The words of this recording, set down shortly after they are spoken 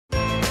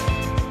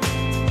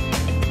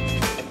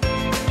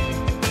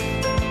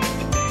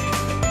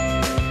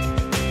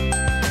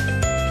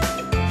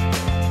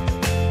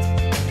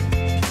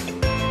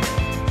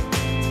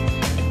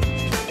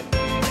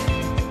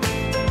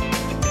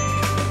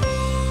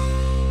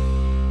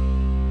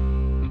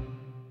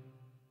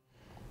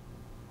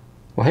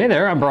Well, hey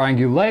there, I'm Brian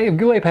Goulet of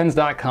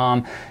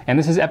GouletPens.com, and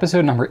this is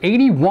episode number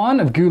 81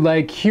 of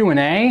Goulet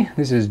Q&A.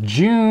 This is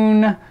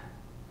June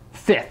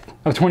 5th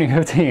of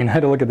 2015. I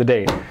had to look at the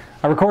date.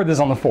 I recorded this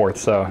on the 4th,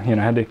 so, I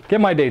had to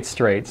get my dates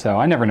straight, so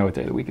I never know what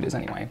day of the week it is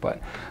anyway. But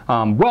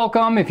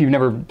welcome, if you've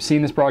never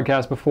seen this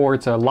broadcast before.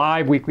 It's a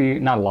live weekly,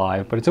 not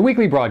live, but it's a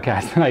weekly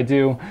broadcast that I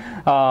do,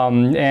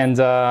 and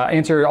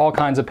answer all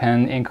kinds of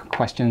pen, ink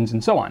questions,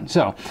 and so on.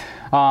 So,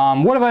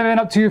 what have I been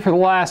up to for the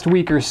last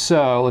week or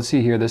so? Let's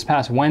see here. This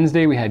past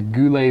Wednesday, we had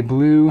Goulet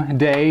Blue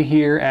Day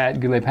here at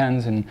Goulet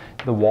Pens, and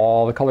the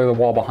wall, the color of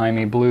the wall behind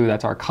me, blue,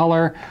 that's our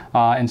color.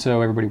 And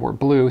so everybody wore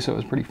blue, so it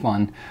was pretty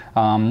fun.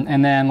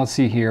 And then let's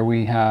see here.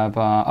 We have,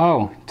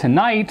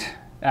 tonight,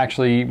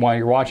 actually, while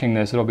you're watching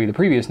this, it'll be the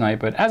previous night,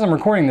 but as I'm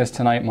recording this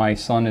tonight, my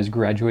son is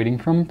graduating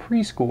from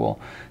preschool.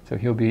 So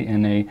he'll be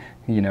in a,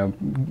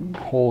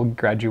 whole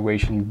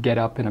graduation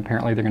get-up, and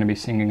apparently they're going to be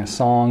singing a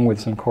song with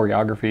some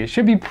choreography. It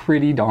should be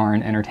pretty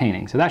darn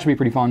entertaining, so that should be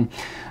pretty fun.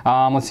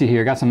 Let's see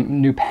here, got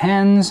some new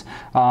pens,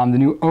 the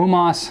new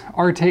Omas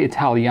Arte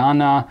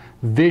Italiana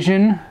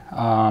Vision.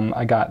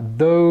 I got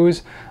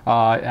those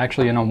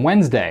actually on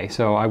Wednesday,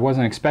 so I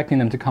wasn't expecting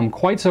them to come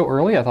quite so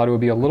early. I thought it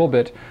would be a little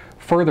bit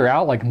further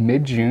out, like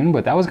mid-June,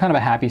 but that was kind of a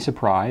happy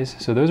surprise.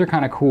 So those are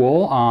kind of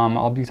cool.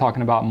 I'll be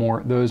talking about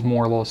those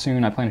more a little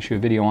soon. I plan to shoot a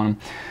video on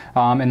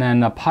them. And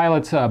then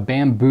Pilot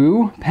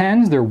bamboo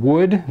pens, they're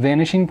wood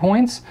Vanishing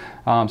Points.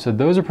 So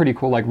those are pretty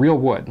cool, like real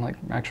wood, like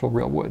actual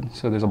real wood.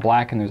 So there's a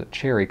black and there's a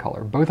cherry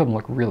color. Both of them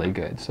look really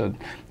good. So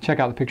check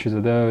out the pictures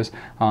of those.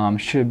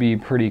 Should be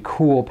pretty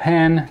cool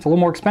pen. It's a little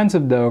more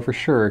expensive though, for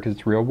sure, because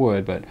it's real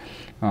wood, but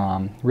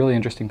really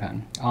interesting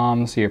pen.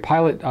 Let's see here,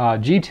 Pilot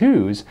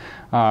G2s.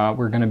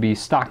 We're going to be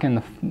stocking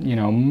the,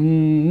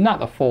 not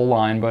the full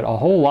line, but a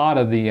whole lot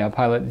of the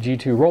Pilot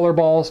G2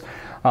 rollerballs,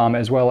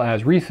 as well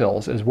as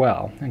refills as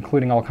well,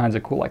 including all kinds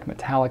of cool like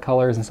metallic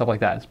colors and stuff like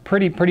that. It's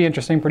pretty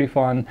interesting, pretty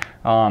fun.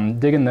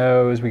 Digging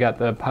those. We got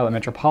the Pilot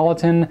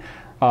Metropolitan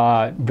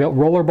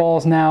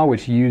rollerballs now,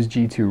 which use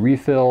G2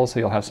 refills, so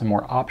you'll have some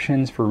more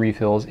options for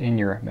refills in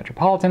your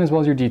Metropolitan as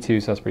well as your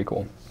G2, so that's pretty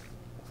cool.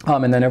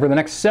 And then over the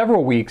next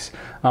several weeks,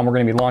 we're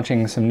going to be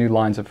launching some new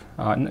lines of,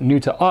 new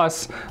to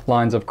us,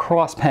 lines of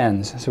cross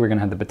pens. So we're going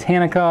to have the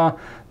Botanica,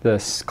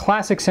 the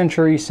Classic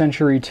Century,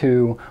 Century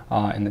 2,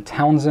 and the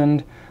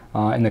Townsend,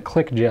 and the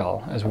Click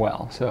Gel as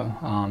well. So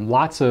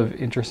lots of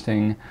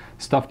interesting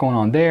stuff going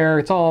on there.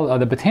 It's all,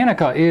 the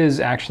Botanica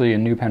is actually a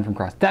new pen from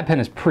Cross. That pen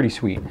is pretty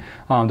sweet.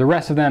 The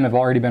rest of them have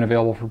already been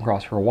available from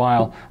Cross for a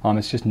while.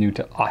 It's just new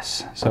to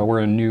us. So we're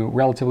a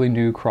relatively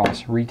new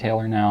Cross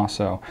retailer now.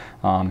 So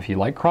if you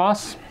like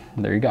Cross,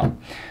 there you go.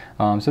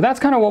 So that's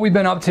kind of what we've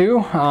been up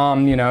to.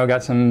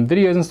 Got some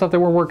videos and stuff that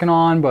we're working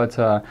on, but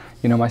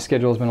my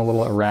schedule has been a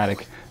little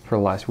erratic for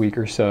the last week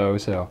or so.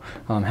 So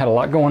had a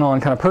lot going on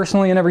kind of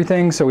personally and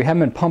everything, so we haven't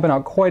been pumping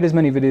out quite as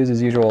many videos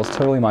as usual. It's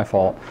totally my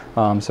fault,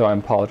 so I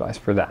apologize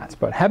for that.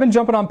 But have been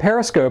jumping on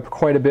Periscope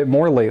quite a bit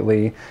more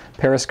lately.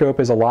 Periscope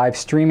is a live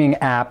streaming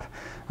app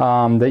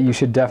that you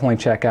should definitely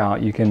check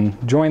out. You can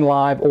join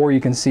live, or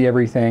you can see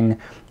everything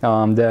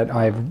that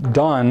I've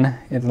done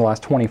in the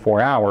last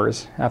 24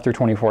 hours. After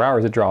 24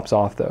 hours, it drops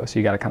off though, so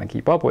you got to kind of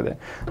keep up with it.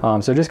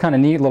 So just kind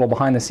of neat little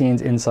behind the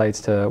scenes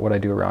insights to what I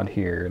do around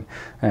here,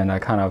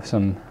 and kind of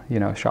some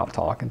shop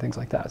talk and things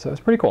like that. So it's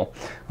pretty cool.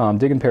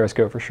 Digging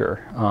Periscope for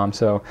sure.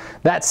 So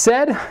that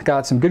said,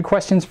 got some good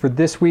questions for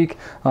this week.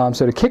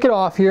 So to kick it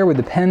off here with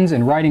the pens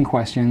and writing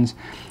questions,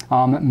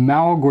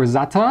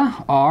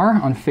 Malgorzata R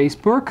on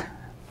Facebook,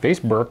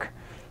 how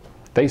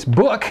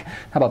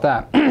about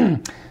that?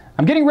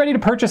 I'm getting ready to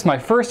purchase my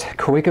first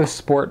Kaweco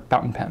Sport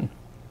fountain pen.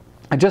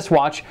 I just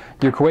watched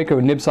your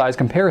Kaweco Nib Size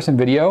Comparison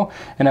video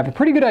and have a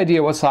pretty good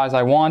idea what size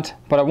I want,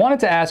 but I wanted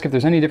to ask if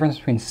there's any difference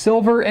between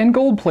silver and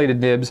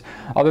gold-plated nibs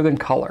other than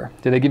color.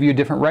 Do they give you a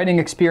different writing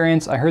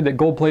experience? I heard that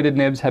gold-plated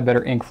nibs have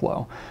better ink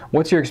flow.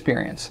 What's your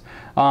experience?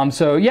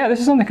 So yeah, this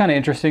is something kind of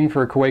interesting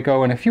for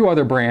Kaweco and a few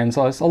other brands.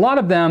 A lot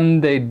of them,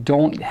 they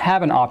don't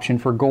have an option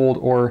for gold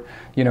or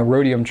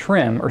rhodium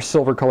trim or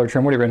silver color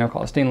trim, whatever you want to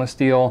call it, stainless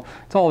steel.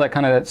 It's all that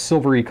kind of that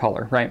silvery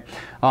color, right?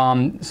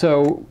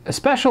 So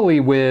especially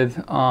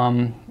with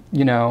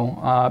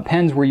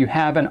pens where you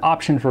have an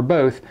option for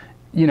both,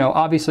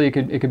 obviously it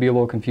could be a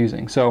little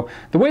confusing. So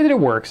the way that it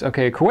works,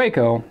 okay,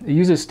 Kaweco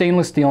uses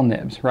stainless steel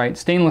nibs, right?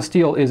 Stainless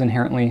steel is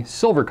inherently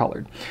silver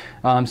colored.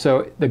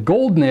 So the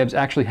gold nibs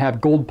actually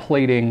have gold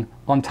plating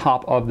on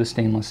top of the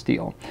stainless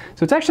steel.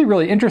 So it's actually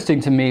really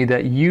interesting to me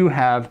that you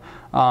have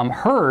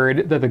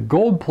heard that the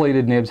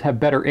gold-plated nibs have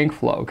better ink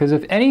flow, because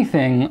if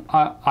anything,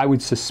 I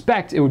would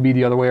suspect it would be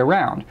the other way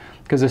around,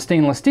 because the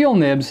stainless steel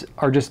nibs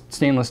are just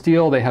stainless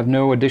steel. They have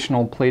no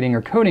additional plating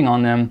or coating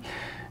on them,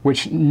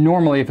 which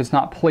normally, if it's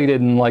not plated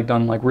and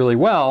done really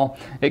well,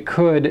 it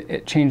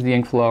could change the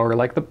ink flow, or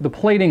the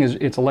plating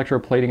it's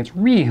electroplating. It's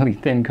really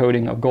thin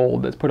coating of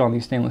gold that's put on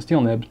these stainless steel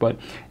nibs. But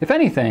if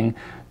anything,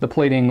 the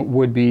plating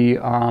would be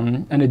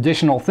an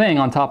additional thing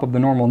on top of the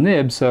normal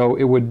nib, so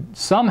it would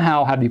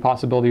somehow have the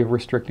possibility of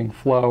restricting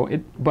flow.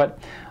 But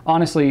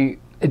honestly,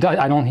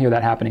 I don't hear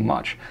that happening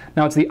much.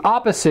 Now it's the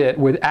opposite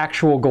with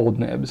actual gold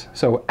nibs.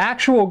 So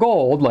actual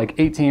gold, like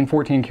 18,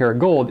 14 karat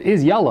gold,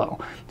 is yellow.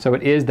 So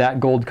it is that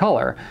gold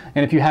color.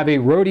 And if you have a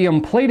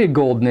rhodium plated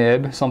gold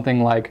nib,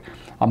 something like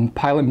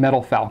Pilot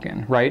Metal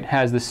Falcon, right,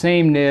 has the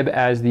same nib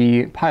as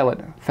the Pilot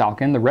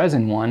Falcon, the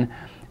resin one,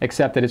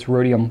 except that it's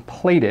rhodium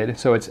plated.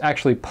 So it's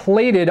actually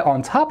plated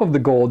on top of the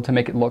gold to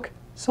make it look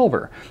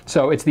silver.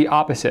 So it's the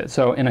opposite.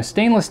 So in a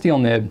stainless steel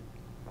nib,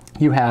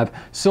 you have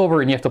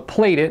silver and you have to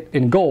plate it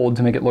in gold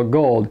to make it look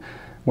gold.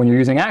 When you're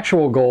using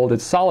actual gold,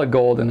 it's solid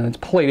gold and then it's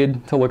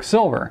plated to look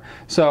silver.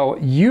 So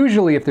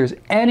usually if there's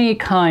any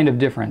kind of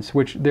difference,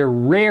 which there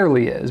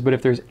rarely is, but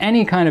if there's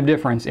any kind of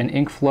difference in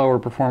ink flow or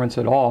performance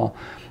at all,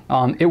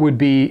 it would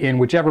be in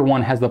whichever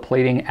one has the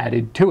plating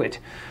added to it.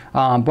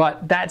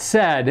 But that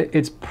said,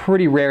 it's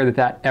pretty rare that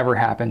that ever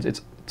happens.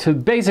 It's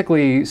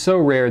basically so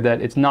rare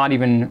that it's not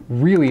even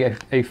really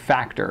a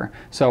factor.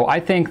 So I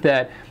think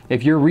that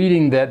if you're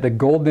reading that the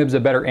gold nib's a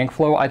better ink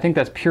flow, I think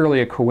that's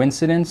purely a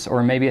coincidence,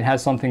 or maybe it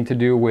has something to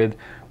do with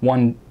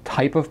one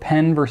type of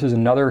pen versus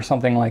another or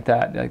something like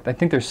that. I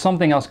think there's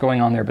something else going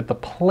on there, but the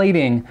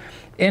plating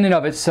in and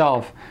of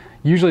itself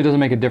usually doesn't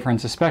make a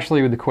difference,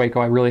 especially with the Kaweco.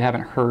 I really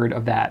haven't heard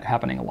of that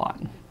happening a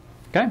lot.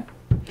 Okay.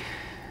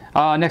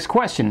 Next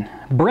question.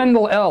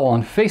 Brendel L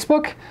on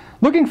Facebook.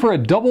 Looking for a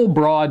double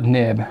broad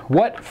nib.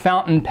 What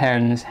fountain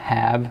pens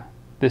have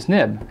this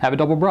nib? Have a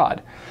double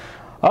broad?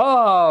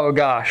 Oh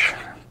gosh,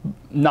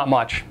 not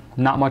much.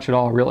 Not much at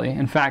all, really.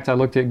 In fact, I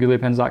looked at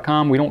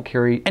gouletpens.com. We don't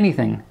carry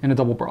anything in a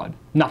double broad.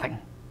 Nothing.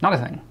 Not a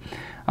thing.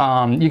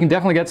 You can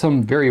definitely get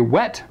some very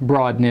wet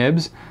broad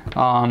nibs,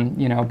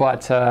 you know,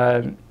 but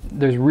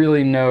there's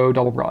really no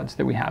double broads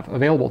that we have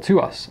available to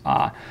us.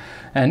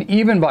 And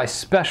even by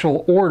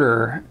special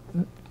order,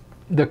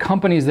 the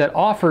companies that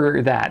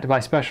offer that by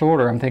special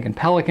order, I'm thinking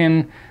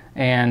Pelican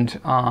and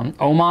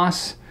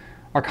Omas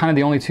are kind of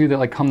the only two that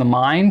like come to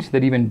mind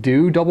that even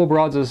do double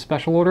broads as a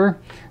special order.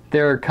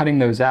 They're cutting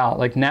those out.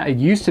 Like now, it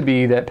used to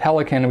be that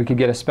Pelican, we could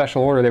get a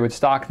special order. They would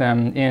stock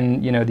them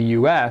in, you know, the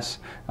U.S.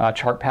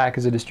 Chart Pack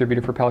is a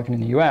distributor for Pelican in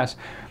the U.S.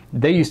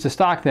 They used to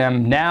stock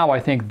them. Now I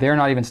think they're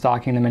not even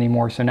stocking them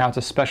anymore. So now it's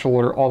a special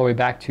order all the way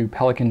back to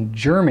Pelican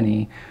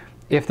Germany,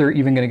 if they're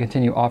even going to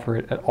continue to offer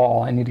it at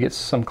all. I need to get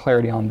some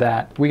clarity on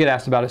that. We get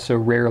asked about it so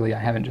rarely. I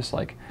haven't just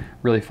like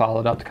really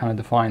followed up to kind of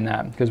define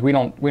that, because we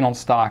don't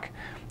stock,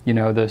 you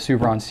know, the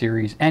Souvron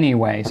series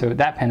anyway. So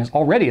that pen is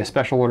already a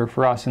special order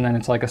for us, and then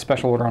it's like a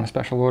special order on a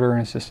special order,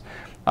 and it's just,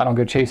 I don't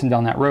go chasing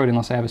down that road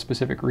unless I have a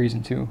specific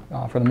reason to,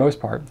 for the most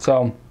part.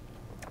 So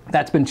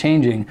that's been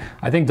changing.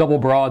 I think double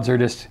broads are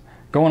just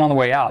going on the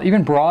way out.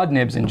 Even broad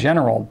nibs in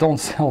general don't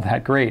sell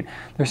that great.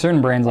 There's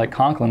certain brands like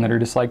Conklin that are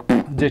just like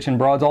ditching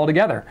broads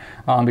altogether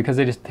because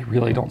they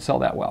really don't sell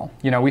that well.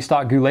 You know, we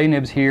stock Goulet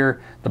nibs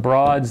here. The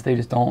broads, they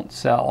just don't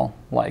sell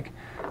like,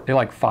 they're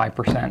like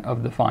 5%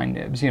 of the fine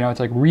nibs. You know, it's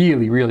like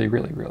really, really,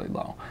 really, really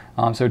low.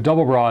 So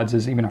double broads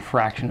is even a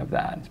fraction of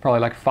that. It's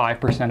probably like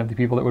 5% of the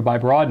people that would buy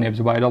broad nibs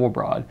would buy a double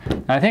broad.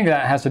 And I think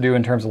that has to do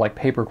in terms of like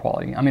paper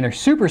quality. I mean, they're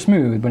super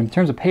smooth, but in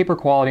terms of paper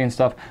quality and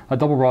stuff, a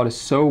double broad is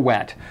so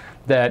wet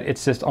that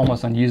it's just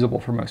almost unusable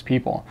for most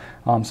people.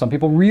 Some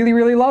people really,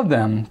 really love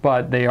them,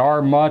 but they are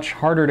much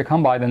harder to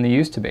come by than they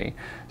used to be.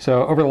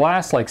 So over the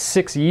last like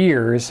 6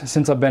 years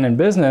since I've been in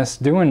business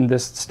doing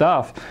this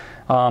stuff,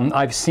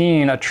 I've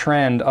seen a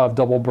trend of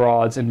double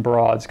broads and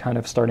broads kind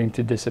of starting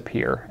to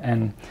disappear.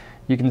 And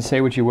you can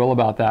say what you will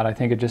about that. I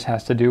think it just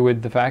has to do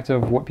with the fact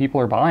of what people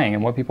are buying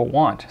and what people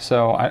want.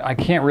 So I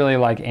can't really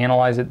like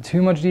analyze it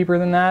too much deeper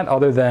than that,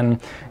 other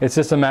than it's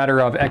just a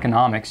matter of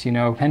economics. You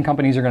know, pen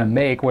companies are going to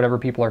make whatever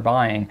people are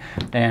buying.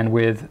 And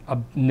with a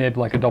nib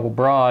like a double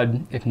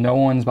broad, if no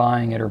one's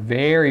buying it or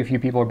very few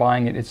people are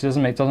buying it, it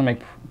doesn't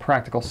make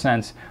practical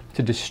sense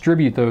to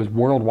distribute those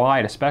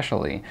worldwide,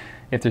 especially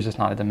if there's just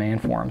not a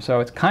demand for them. So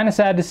it's kind of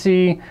sad to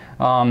see,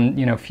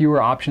 you know,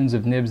 fewer options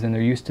of nibs than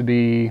there used to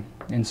be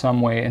in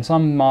some way, in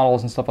some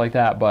models and stuff like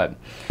that, but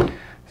it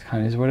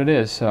kind of is what it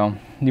is. So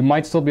you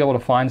might still be able to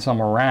find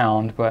some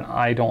around, but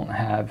I don't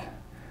have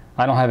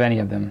any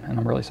of them, and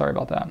I'm really sorry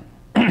about that.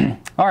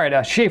 All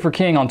right, Schaefer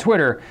King on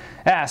Twitter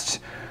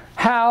asks,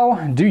 how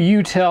do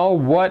you tell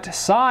what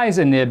size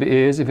a nib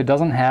is if it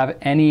doesn't have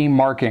any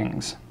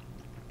markings?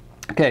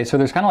 Okay, so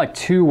there's kind of like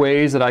two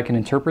ways that I can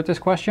interpret this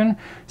question.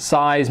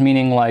 Size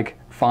meaning like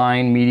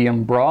fine,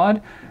 medium,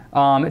 broad.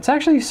 It's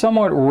actually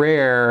somewhat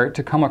rare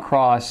to come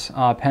across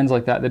pens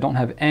like that don't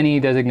have any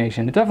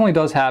designation. It definitely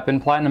does happen.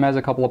 Platinum has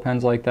a couple of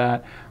pens like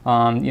that.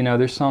 You know,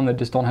 there's some that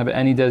just don't have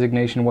any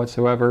designation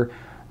whatsoever.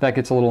 That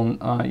gets a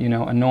little, you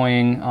know,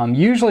 annoying.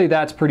 Usually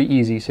that's pretty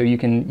easy. So you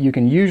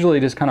can usually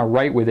just kind of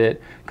write with it,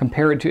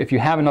 compare it to, if you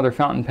have another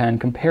fountain pen,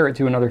 compare it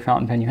to another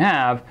fountain pen you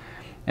have,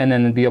 and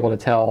then be able to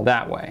tell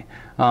that way.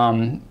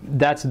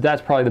 That's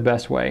probably the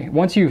best way.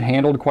 Once you've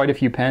handled quite a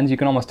few pens, you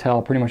can almost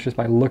tell pretty much just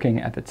by looking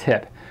at the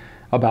tip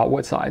about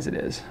what size it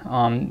is.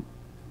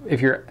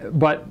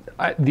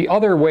 the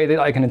other way that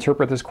I can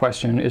interpret this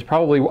question is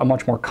probably a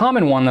much more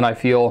common one that I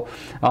feel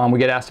we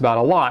get asked about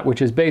a lot,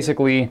 which is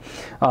basically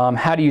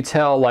how do you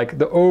tell like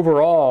the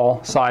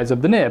overall size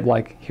of the nib?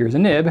 Like here's a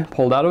nib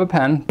pulled out of a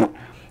pen,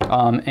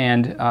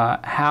 and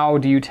how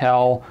do you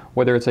tell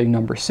whether it's a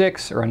number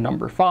 6 or a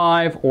number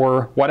 5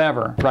 or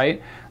whatever,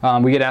 right?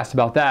 We get asked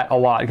about that a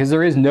lot because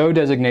there is no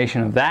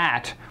designation of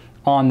that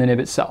on the nib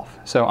itself.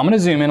 So I'm going to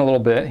zoom in a little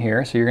bit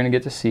here, so you're going to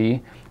get to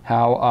see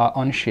how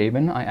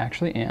unshaven I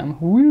actually am.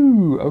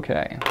 Woo,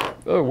 okay.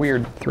 Oh,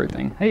 weird throat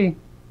thing. Hey,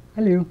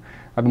 hello.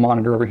 I have a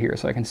monitor over here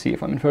so I can see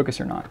if I'm in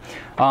focus or not.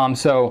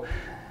 So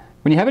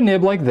when you have a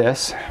nib like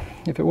this,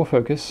 if it will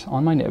focus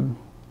on my nib,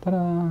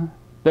 ta-da,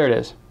 there it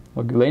is.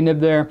 A Goulet nib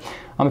there.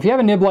 If you have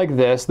a nib like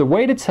this, the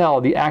way to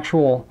tell the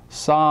actual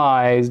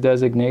size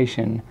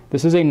designation,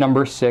 this is a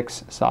number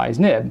 6 size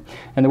nib.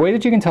 And the way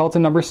that you can tell it's a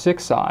number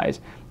 6 size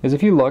is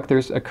if you look,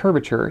 there's a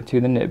curvature to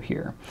the nib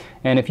here.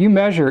 And if you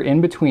measure in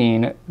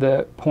between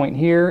the point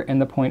here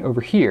and the point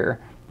over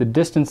here, the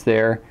distance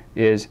there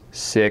is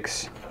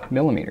 6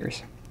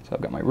 millimeters. So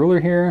I've got my ruler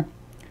here.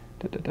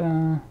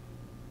 Da-da-da.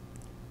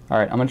 All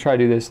right, I'm gonna try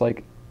to do this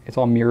like it's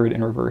all mirrored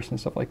in reverse and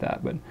stuff like that,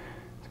 but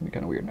it's gonna be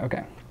kind of weird.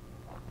 Okay.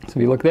 So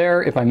if you look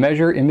there, if I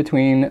measure in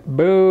between,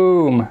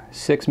 boom,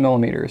 6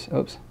 millimeters.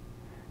 Oops,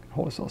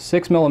 hold it still,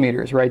 6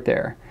 millimeters right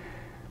there.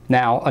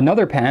 Now,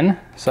 another pen,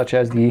 such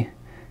as the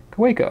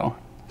Kaweco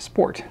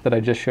Sport that I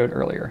just showed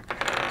earlier.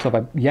 So if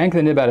I yank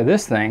the nib out of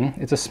this thing,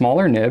 it's a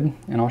smaller nib,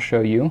 and I'll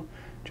show you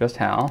just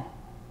how.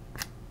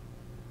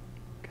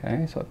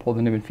 Okay, so I pull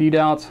the nib and feed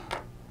out.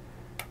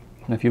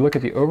 And if you look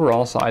at the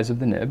overall size of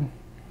the nib,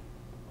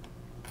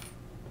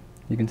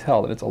 you can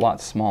tell that it's a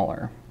lot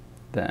smaller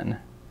than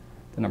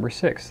the number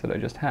 6 that I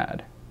just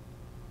had.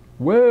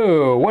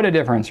 Whoa, what a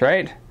difference,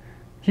 right?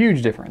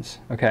 Huge difference,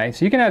 okay?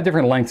 So you can have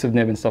different lengths of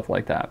nib and stuff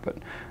like that, but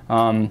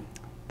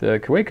the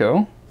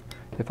Kaweco,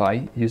 if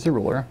I use the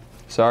ruler,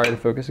 sorry, the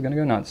focus is gonna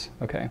go nuts.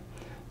 Okay,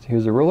 so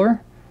here's the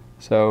ruler.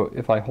 So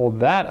if I hold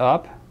that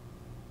up,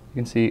 you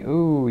can see,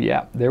 ooh,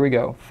 yeah, there we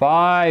go,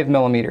 5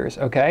 millimeters,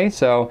 okay?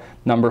 So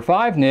number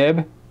 5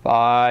 nib,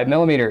 5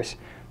 millimeters.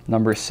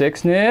 Number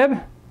 6 nib,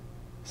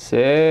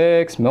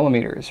 6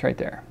 millimeters right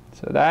there.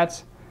 So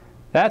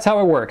that's how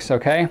it works,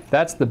 okay?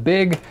 That's the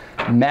big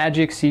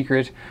magic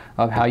secret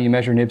of how you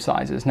measure nib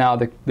sizes. Now,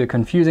 the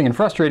confusing and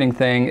frustrating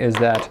thing is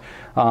that,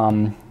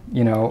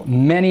 you know,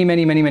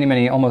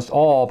 many, almost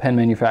all pen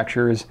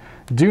manufacturers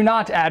do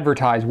not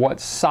advertise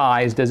what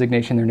size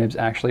designation their nibs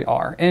actually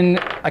are. And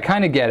I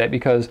kind of get it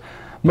because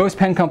most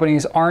pen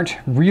companies aren't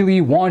really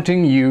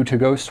wanting you to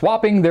go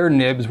swapping their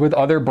nibs with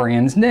other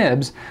brands'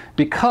 nibs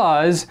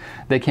because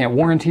they can't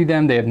warranty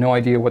them, they have no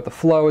idea what the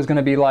flow is going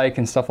to be like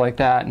and stuff like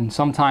that, and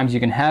sometimes you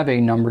can have a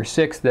number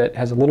 6 that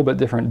has a little bit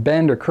different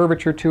bend or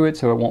curvature to it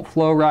so it won't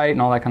flow right and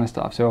all that kind of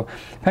stuff. So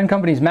pen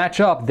companies match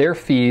up their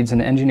feeds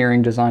and the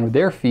engineering design with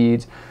their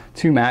feeds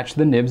to match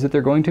the nibs that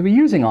they're going to be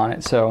using on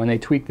it. So, and they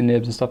tweak the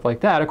nibs and stuff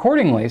like that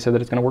accordingly so that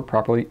it's going to work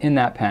properly in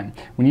that pen.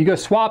 When you go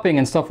swapping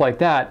and stuff like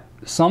that,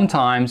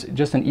 sometimes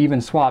just an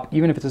even swap,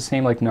 even if it's the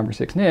same like number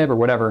 6 nib or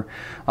whatever,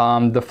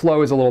 the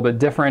flow is a little bit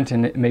different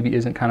and it maybe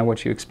isn't kind of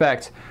what you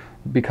expect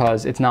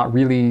because it's not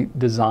really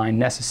designed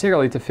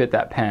necessarily to fit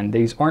that pen.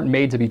 These aren't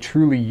made to be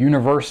truly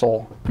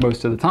universal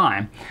most of the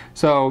time.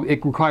 So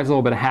it requires a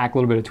little bit of hack, a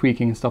little bit of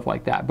tweaking and stuff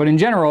like that. But in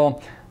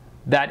general,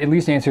 that at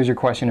least answers your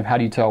question of how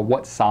do you tell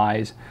what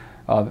size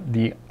of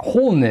the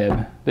whole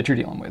nib that you're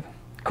dealing with.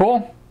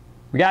 Cool?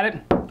 We got it?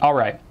 All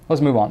right,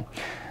 let's move on.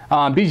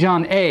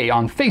 Bijan A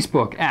on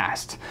Facebook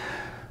asked,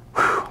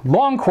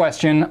 long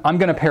question, I'm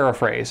gonna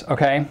paraphrase,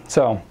 okay?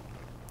 So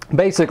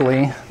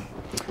basically,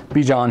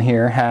 Bijan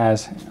here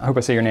has, I hope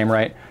I say your name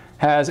right,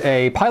 has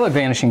a Pilot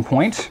Vanishing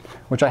Point,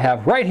 which I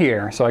have right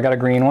here. So I got a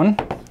green one,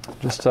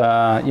 just,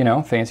 you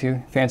know,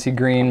 fancy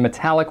green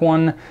metallic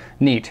one,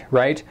 neat,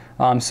 right?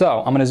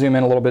 So I'm gonna zoom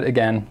in a little bit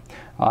again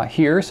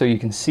here so you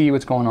can see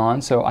what's going on.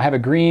 So I have a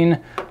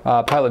green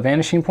Pilot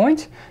Vanishing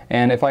Point,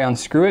 and if I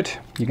unscrew it,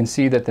 you can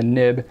see that the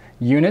nib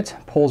unit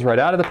pulls right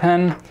out of the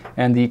pen,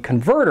 and the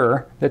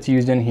converter that's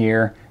used in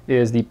here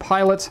is the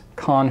Pilot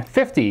Con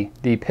 50,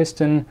 the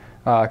piston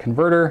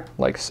converter,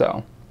 like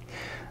so.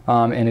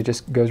 And it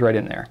just goes right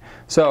in there.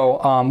 So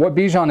what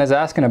Bijan is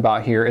asking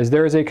about here is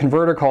there is a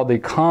converter called the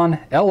Con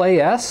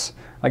LAS,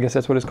 I guess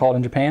that's what it's called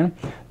in Japan.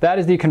 That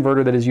is the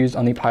converter that is used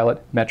on the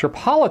Pilot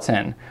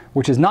Metropolitan,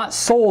 which is not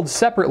sold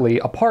separately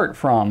apart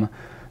from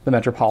the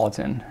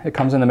Metropolitan. It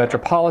comes in the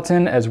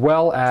Metropolitan as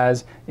well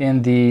as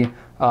in the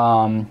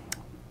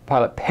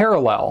Pilot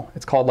Parallel.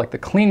 It's called like the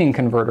cleaning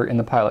converter in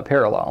the Pilot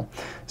Parallel.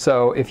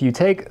 So if you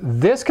take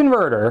this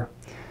converter,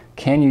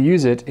 can you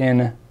use it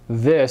in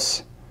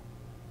this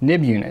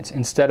nib unit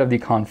instead of the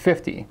Con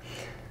 50?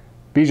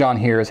 Bijan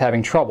here is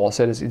having trouble,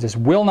 said it just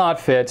will not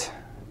fit.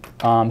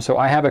 So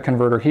I have a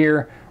converter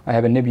here, I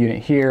have a nib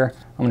unit here,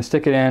 I'm going to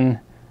stick it in,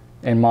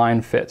 and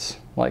mine fits,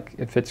 like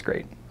it fits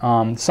great.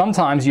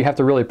 Sometimes you have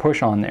to really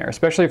push on there,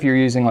 especially if you're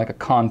using like a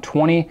Con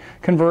 20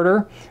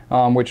 converter,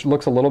 which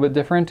looks a little bit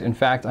different. In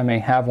fact, I may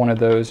have one of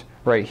those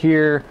right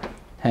here,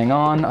 hang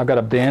on. I've got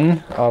a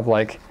bin of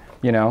like,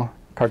 you know,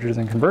 cartridges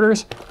and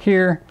converters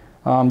here.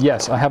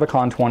 Yes, I have a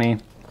Con 20.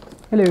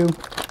 Hello.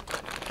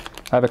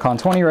 I have a Con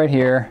 20 right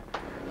here.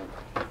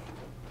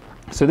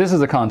 So this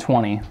is a Con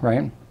 20,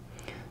 right?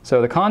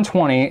 So the Con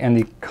 20 and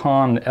the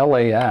Con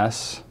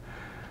LAS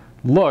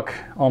look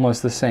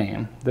almost the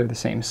same. They're the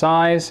same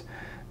size.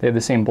 They have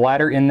the same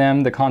bladder in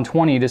them. The Con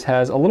 20 just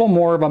has a little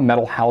more of a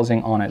metal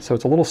housing on it. So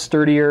it's a little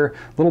sturdier,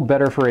 a little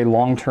better for a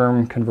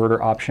long-term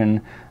converter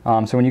option.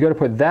 So when you go to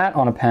put that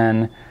on a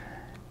pen,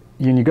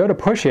 when you go to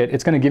push it,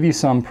 it's going to give you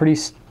some pretty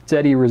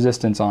steady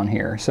resistance on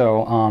here.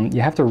 So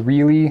you have to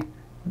really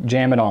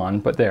jam it on,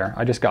 but there,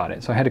 I just got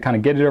it. So I had to kind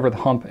of get it over the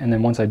hump, and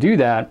then once I do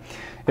that,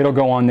 it'll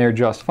go on there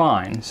just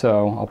fine.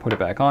 So I'll put it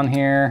back on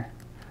here,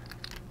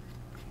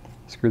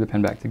 screw the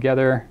pen back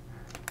together,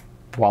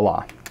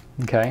 voila.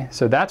 Okay,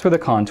 so that's with the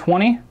Con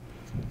 20.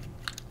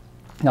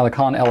 Now the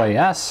Con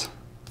LAS,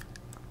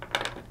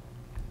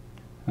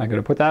 I go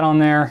to put that on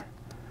there.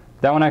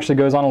 That one actually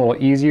goes on a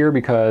little easier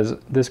because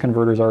this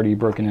converter is already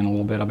broken in a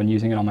little bit. I've been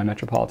using it on my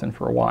Metropolitan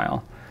for a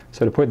while.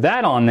 So to put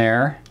that on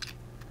there,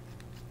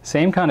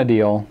 same kind of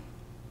deal,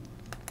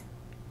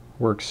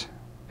 works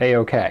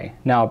a-okay.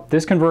 Now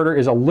this converter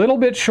is a little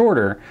bit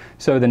shorter,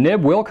 so the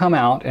nib will come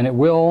out and it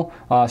will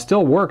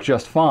still work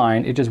just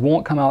fine. It just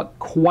won't come out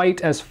quite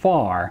as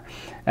far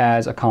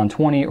as a Con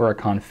 20 or a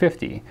Con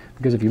 50,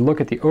 because if you look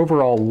at the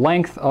overall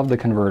length of the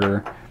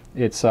converter,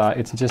 it's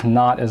just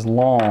not as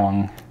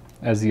long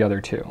as the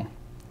other two.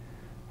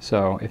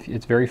 So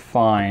it's very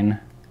fine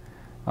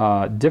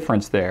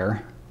difference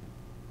there.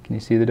 Can you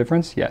see the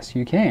difference? Yes,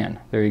 you can.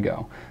 There you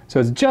go. So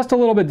it's just a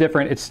little bit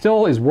different. It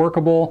still is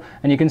workable,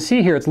 and you can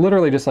see here it's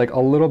literally just like a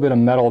little bit of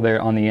metal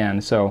there on the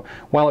end. So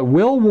while it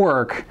will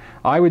work,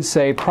 I would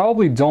say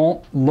probably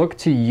don't look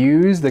to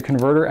use the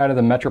converter out of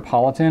the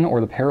Metropolitan or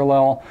the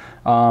Parallel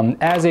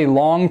as a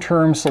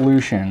long-term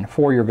solution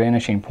for your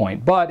Vanishing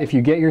Point. But if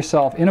you get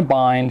yourself in a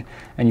bind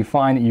and you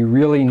find that you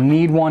really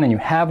need one and you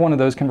have one of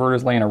those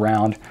converters laying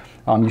around,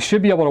 you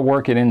should be able to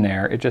work it in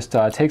there. It just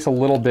takes a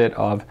little bit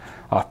of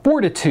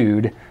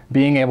fortitude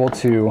being able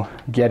to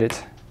get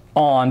it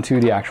onto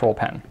the actual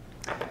pen.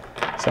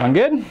 Sound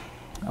good?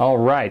 All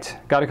right,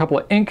 got a couple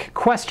of ink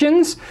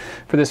questions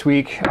for this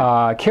week.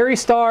 Carrie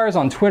Stars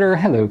on Twitter.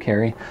 Hello,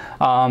 Carrie.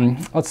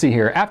 Let's see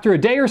here. After a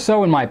day or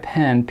so in my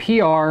pen,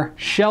 PR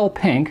Shell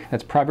Pink,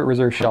 that's Private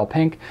Reserve Shell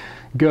Pink,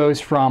 goes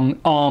from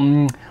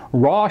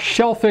raw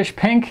shellfish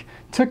pink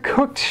to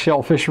cooked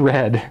shellfish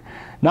red.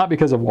 Not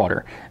because of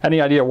water. Any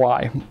idea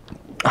why?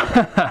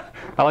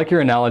 I like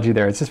your analogy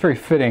there. It's just very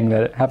fitting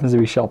that it happens to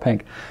be shell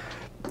pink.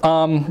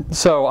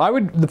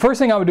 So the first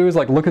thing I would do is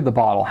like look at the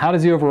bottle. How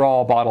does the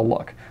overall bottle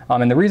look?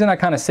 And the reason I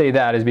kind of say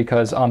that is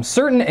because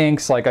certain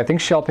inks, like I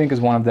think shell pink is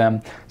one of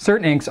them,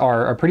 certain inks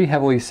are pretty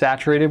heavily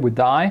saturated with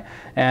dye,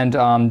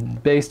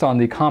 and based on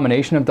the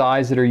combination of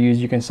dyes that are used,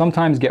 you can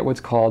sometimes get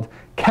what's called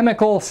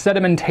chemical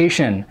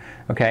sedimentation.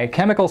 Okay,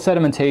 chemical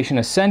sedimentation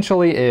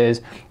essentially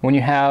is when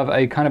you have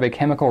a kind of a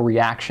chemical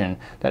reaction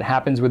that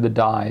happens with the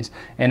dyes,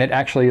 and it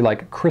actually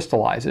like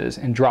crystallizes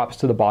and drops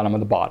to the bottom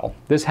of the bottle.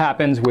 This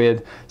happens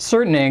with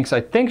certain inks.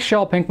 I think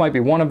shell pink might be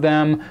one of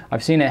them.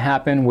 I've seen it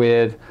happen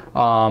with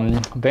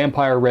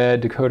Vampire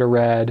Red, Dakota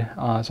Red,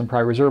 some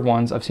Private Reserve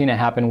ones. I've seen it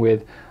happen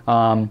with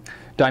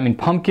Diamond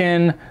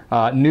Pumpkin,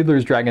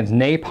 Noodler's Dragon's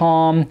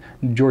Napalm,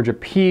 Georgia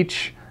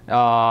Peach,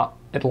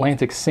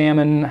 Atlantic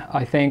Salmon,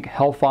 I think,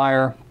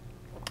 Hellfire.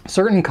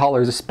 Certain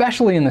colors,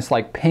 especially in this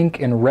like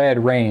pink and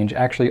red range,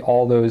 actually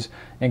all those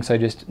inks I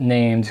just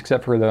named,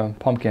 except for the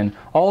pumpkin,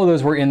 all of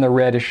those were in the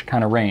reddish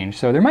kind of range.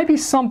 So there might be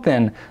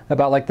something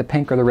about like the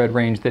pink or the red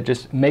range that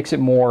just makes it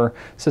more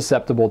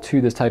susceptible to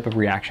this type of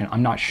reaction.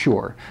 I'm not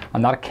sure.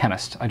 I'm not a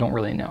chemist. I don't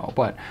really know.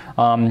 But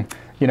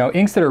you know,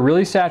 inks that are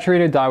really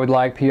saturated, dye with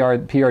like PR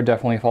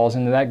definitely falls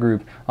into that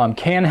group,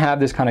 can have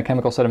this kind of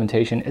chemical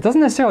sedimentation. It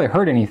doesn't necessarily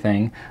hurt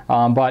anything,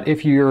 but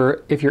if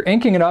you're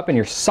inking it up and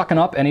you're sucking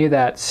up any of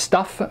that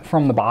stuff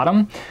from the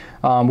bottom,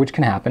 which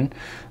can happen,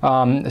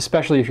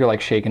 especially if you're like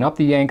shaking up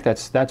the ink.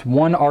 That's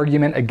one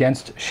argument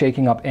against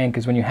shaking up ink,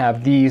 is when you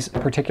have these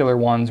particular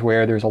ones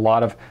where there's a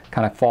lot of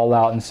kind of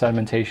fallout and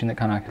sedimentation that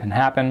kind of can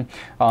happen.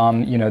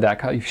 You know,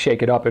 that you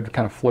shake it up, it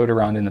kind of float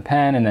around in the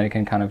pen, and then it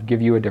can kind of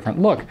give you a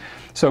different look.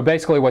 So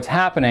basically what's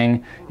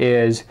happening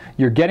is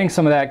you're getting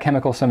some of that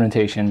chemical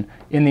sedimentation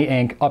in the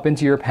ink up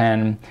into your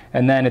pen,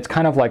 and then it's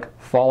kind of like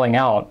falling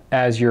out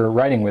as you're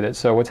writing with it.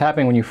 So what's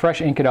happening when you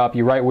fresh ink it up,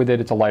 you write with it,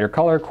 it's a lighter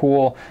color,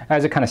 cool.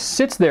 As it kind of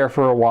sits there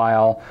for a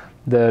while,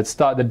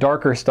 the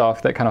darker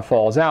stuff that kind of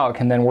falls out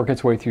can then work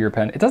its way through your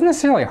pen. It doesn't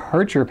necessarily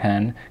hurt your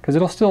pen, because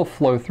it'll still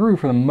flow through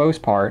for the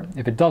most part.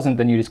 If it doesn't,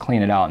 then you just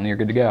clean it out and you're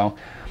good to go.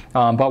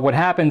 But what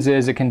happens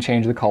is it can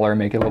change the color and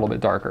make it a little bit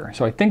darker.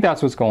 So I think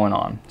that's what's going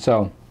on.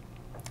 So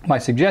my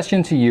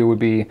suggestion to you would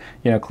be,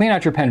 you know, clean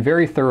out your pen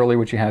very thoroughly,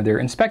 what you have there.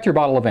 Inspect your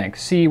bottle of ink,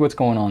 see what's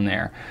going on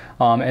there.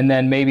 And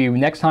then maybe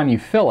next time you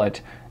fill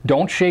it,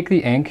 don't shake the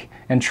ink,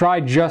 and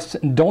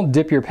don't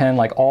dip your pen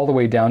like all the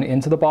way down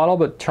into the bottle,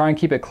 but try and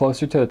keep it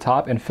closer to the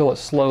top and fill it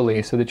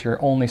slowly so that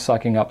you're only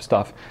sucking up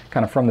stuff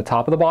kind of from the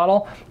top of the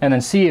bottle, and then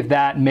see if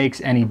that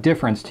makes any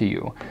difference to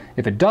you.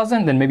 If it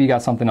doesn't, then maybe you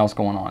got something else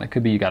going on. It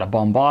could be you got a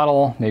bum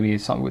bottle, maybe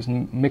something was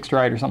mixed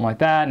right or something like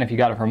that, and if you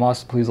got it from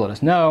us, please let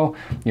us know.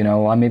 You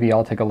know, maybe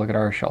I'll take a look at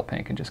our shell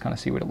pink and just kind of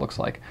see what it looks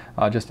like,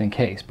 just in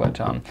case. But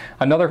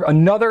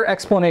another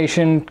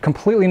explanation,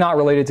 completely not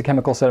related to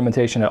chemical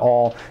sedimentation at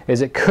all,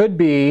 is it could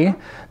be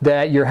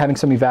that you're having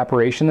some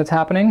evaporation that's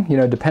happening. You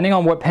know, depending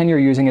on what pen you're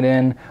using it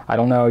in, I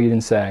don't know, you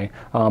didn't say,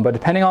 but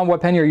depending on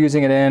what pen you're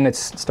using it in,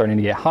 it's starting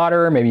to get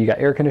hotter, maybe you got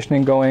air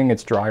conditioning going,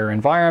 it's drier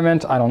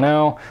environment, I don't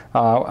know.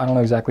 I don't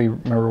know exactly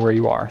remember where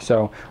you are.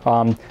 So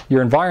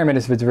your environment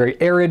is, if it's a very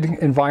arid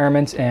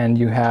environment and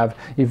you have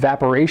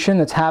evaporation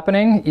that's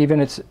happening,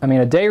 I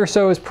mean, a day or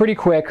so is pretty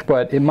quick,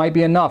 but it might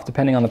be enough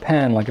depending on the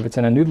pen. Like if it's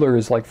in a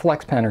Noodler's like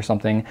Flex pen or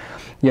something,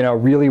 you know,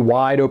 really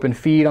wide open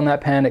feed on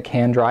that pen, it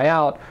can dry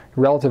out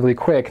relatively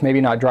quick,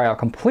 maybe not dry out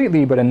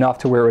completely, but enough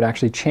to where it would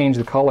actually change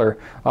the color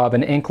of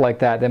an ink like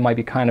that might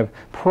be kind of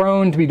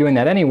prone to be doing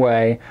that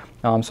anyway.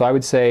 So I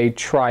would say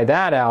try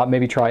that out,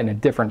 maybe try it in a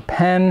different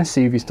pen,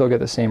 see if you still get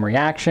the same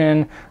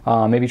reaction,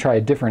 maybe try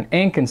a different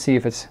ink and see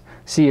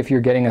if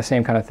you're getting the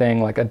same kind of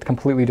thing, like a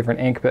completely different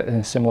ink but in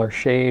a similar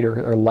shade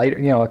or lighter,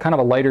 you know, kind of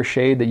a lighter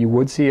shade that you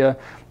would see a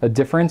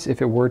difference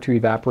if it were to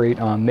evaporate.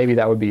 Maybe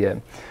that would be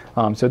it.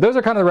 So those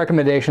are kind of the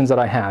recommendations that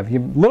I have. A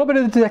little bit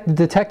of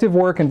detective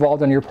work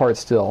involved on your part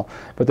still,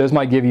 but those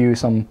might give you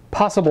some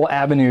possible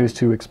avenues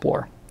to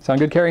explore. Sound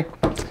good, Carrie?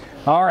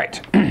 All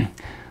right.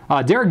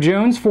 Derek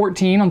Jones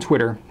 14 on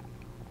Twitter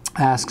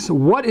asks,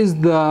 what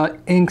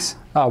inks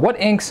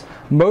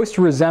most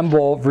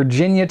resemble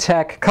Virginia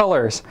Tech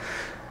colors?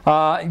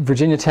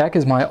 Virginia Tech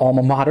is my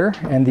alma mater,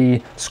 and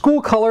the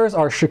school colors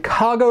are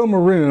Chicago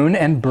maroon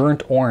and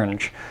burnt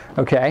orange.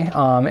 Okay,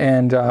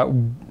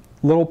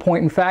 little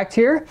point in fact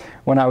here,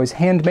 when I was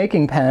hand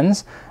making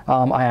pens,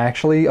 I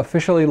actually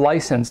officially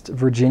licensed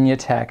Virginia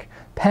Tech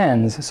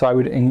pens. So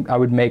I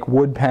would make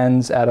wood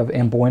pens out of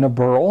Amboina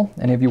burl.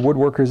 Any of you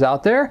woodworkers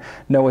out there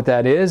know what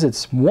that is.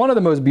 It's one of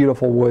the most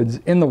beautiful woods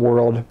in the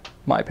world,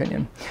 my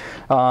opinion.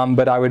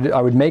 But I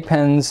would make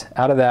pens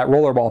out of that,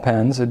 rollerball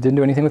pens. I didn't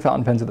do anything with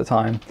fountain pens at the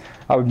time.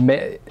 I would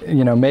make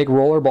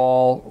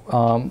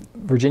rollerball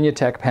Virginia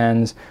Tech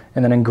pens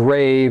and then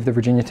engrave the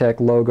Virginia Tech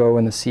logo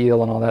and the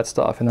seal and all that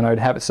stuff. And then I would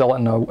have it sell it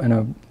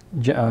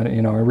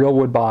in a real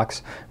wood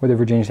box with a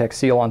Virginia Tech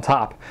seal on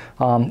top.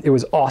 It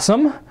was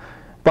awesome,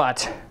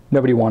 but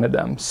nobody wanted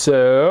them.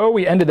 So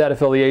we ended that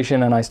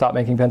affiliation and I stopped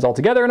making pens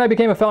altogether and I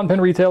became a fountain pen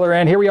retailer,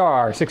 and here we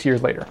are 6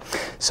 years later.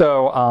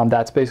 So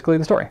that's basically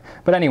the story.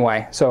 But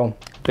anyway, so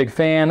big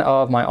fan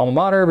of my alma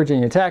mater,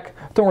 Virginia Tech.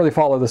 Don't really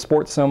follow the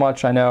sports so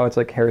much. I know it's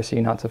like heresy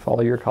not to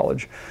follow your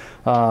college,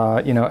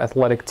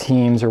 athletic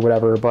teams or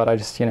whatever, but I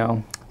just,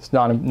 it's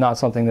not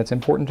something that's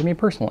important to me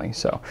personally.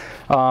 So,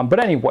 but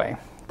anyway,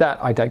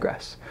 that I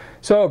digress.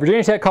 So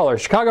Virginia Tech colors,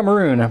 Chicago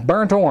maroon,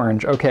 burnt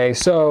orange. Okay,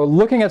 so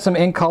looking at some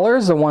ink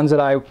colors, the ones that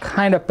I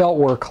kind of felt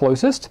were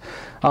closest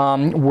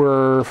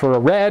were, for a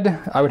red,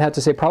 I would have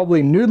to say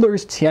probably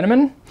Noodler's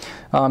Tiananmen,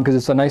 because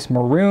it's a nice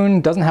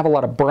maroon, doesn't have a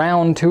lot of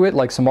brown to it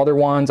like some other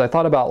ones. I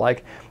thought about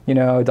like,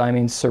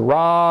 Diamine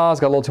Syrah's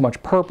got a little too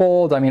much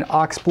purple, Diamine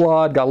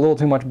Oxblood got a little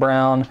too much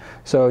brown.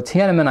 So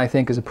Tiananmen I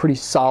think is a pretty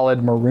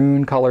solid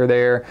maroon color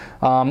there.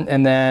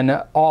 And then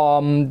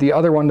the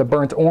other one, the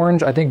burnt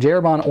orange, I think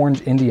Jeroboam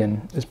Orange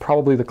Indian is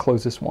probably the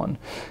closest one.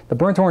 The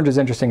burnt orange is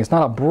interesting. It's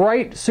not a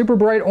bright, super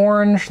bright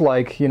orange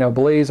like,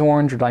 Blaze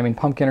Orange or Diamine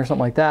Pumpkin or something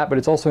like that, but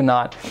it's also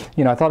not,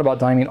 I thought about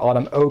Diamine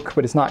Autumn Oak,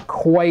 but it's not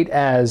quite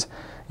as,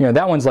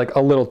 that one's like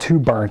a little too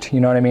burnt, you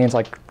know what I mean? It's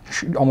like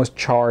almost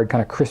charred,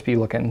 kind of crispy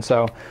looking.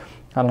 So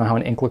I don't know how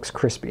an ink looks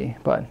crispy,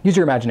 but use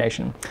your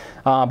imagination.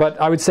 But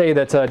I would say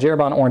that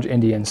Jeroboam Orange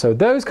Indian. So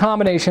those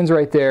combinations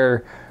right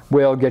there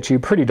will get you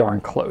pretty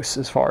darn close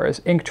as far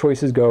as ink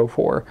choices go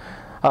for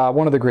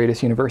one of the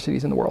greatest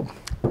universities in the world.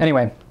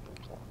 Anyway,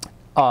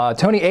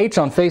 Tony H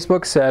on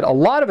Facebook said, a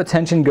lot of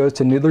attention goes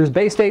to Noodler's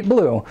Baystate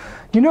Blue.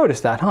 You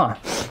noticed that, huh?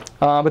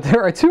 But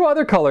there are two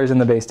other colors in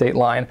the Baystate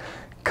line,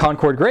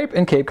 Concord Grape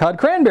and Cape Cod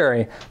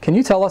Cranberry. Can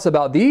you tell us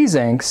about these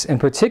inks, in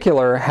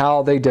particular,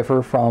 how they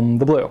differ from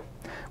the blue?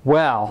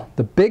 Well,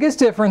 the biggest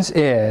difference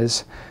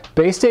is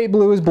Baystate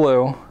Blue is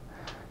blue,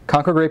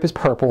 Concord Grape is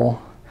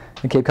purple,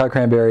 and Cape Cod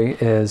Cranberry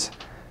is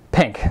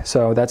pink.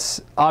 So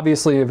that's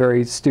obviously a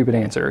very stupid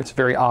answer. It's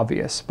very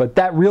obvious, but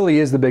that really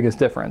is the biggest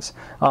difference.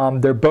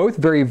 They're both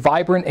very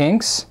vibrant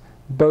inks,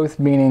 both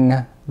meaning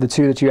the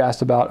two that you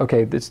asked about.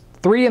 Okay, there's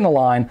three in the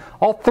line.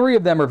 All three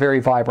of them are very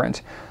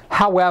vibrant.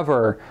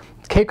 However,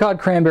 Cape Cod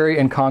Cranberry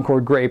and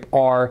Concord Grape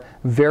are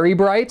very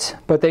bright,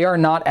 but they are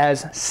not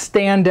as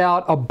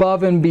standout,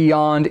 above and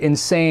beyond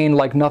insane,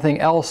 like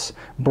nothing else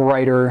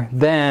brighter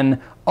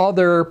than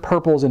other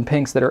purples and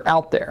pinks that are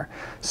out there.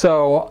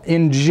 So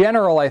in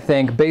general, I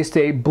think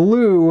Baystate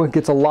Blue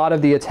gets a lot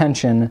of the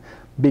attention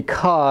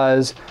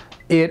because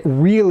it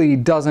really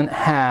doesn't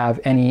have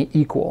any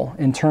equal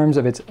in terms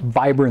of its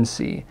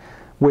vibrancy.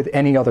 with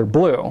any other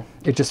blue.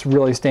 It just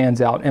really stands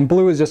out. And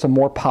blue is just a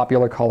more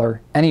popular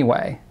color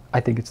anyway. I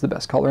think it's the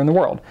best color in the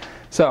world.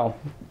 So,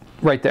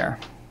 right there.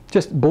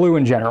 Just blue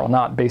in general,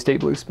 not Baystate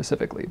blue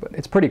specifically, but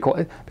it's pretty cool.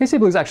 Baystate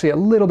blue is actually a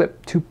little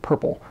bit too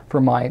purple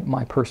for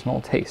my personal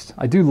taste.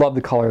 I do love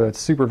the color, it's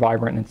super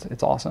vibrant, and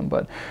it's awesome,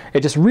 but it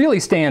just really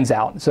stands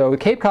out. So the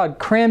Cape Cod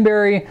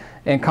Cranberry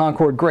and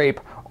Concord Grape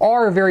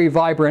are very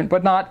vibrant,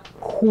 but not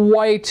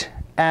quite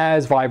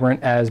as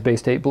vibrant as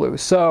Baystate blue.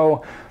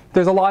 So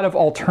there's a lot of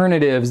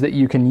alternatives that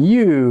you can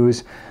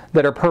use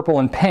that are purple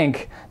and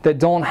pink that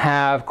don't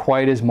have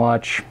quite as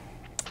much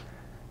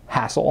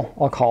hassle,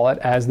 I'll call it,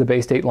 as the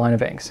Baystate line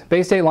of inks.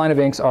 Baystate line of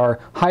inks are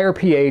higher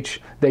pH.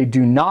 They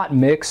do not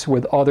mix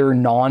with other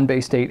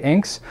non-Baystate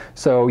inks,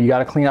 so you got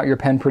to clean out your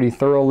pen pretty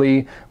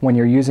thoroughly when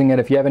you're using it.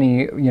 If you have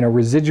any,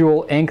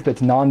 residual ink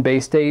that's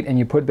non-Baystate and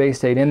you put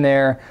Baystate in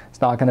there,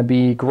 it's not going to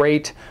be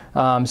great.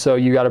 So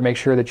you got to make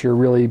sure that you're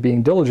really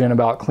being diligent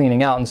about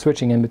cleaning out and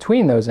switching in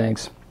between those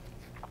inks.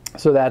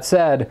 So that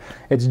said,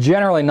 it's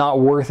generally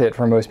not worth it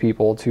for most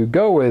people to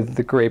go with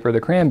the grape or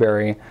the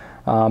cranberry.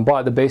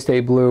 But the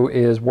Baystate blue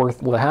is worth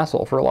the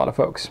hassle for a lot of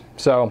folks.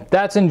 So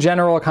that's in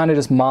general kind of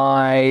just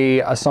my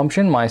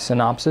assumption, my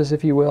synopsis,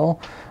 if you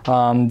will.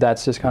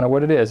 That's just kind of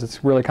what it is.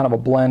 It's really kind of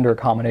a blend or a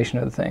combination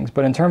of the things.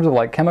 But in terms of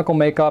like chemical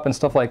makeup and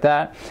stuff like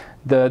that,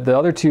 the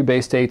other two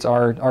Baystates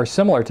are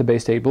similar to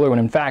Baystate blue. And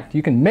in fact,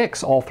 you can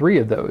mix all three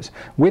of those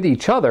with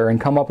each other and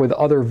come up with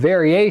other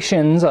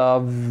variations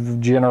of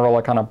general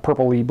like kind of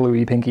purpley,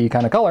 bluey, pinky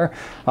kind of color.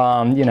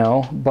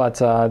 But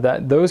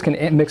those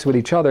can mix with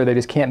each other. They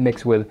just can't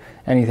mix with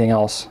anything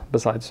else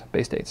besides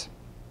Baystates.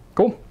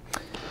 Cool.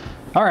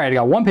 All right, I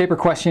got one paper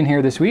question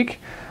here this week.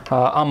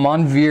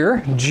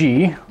 Amanveer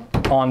G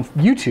on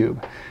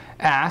YouTube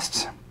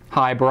asked,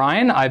 "Hi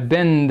Brian, I've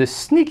been the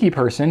sneaky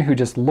person who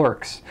just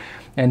lurks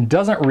and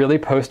doesn't really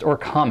post or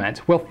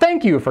comment. Well,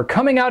 thank you for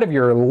coming out of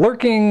your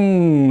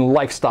lurking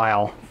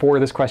lifestyle for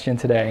this question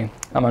today,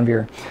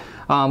 Amanveer.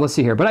 Let's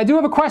see here, but I do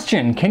have a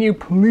question. Can you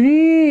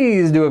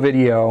please do a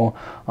video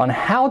on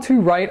how to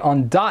write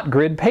on dot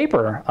grid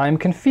paper? I'm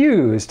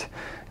confused.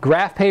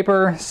 Graph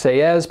paper,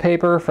 Size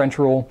paper, French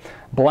rule,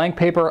 blank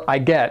paper, I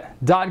get.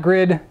 Dot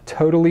grid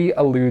totally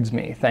eludes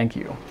me. Thank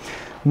you."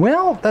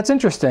 Well, that's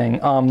interesting.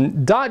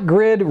 Dot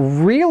grid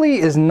really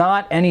is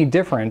not any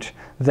different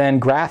than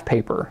graph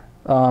paper.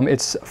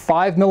 It's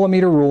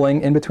 5mm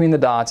ruling in between the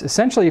dots.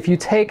 Essentially, if you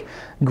take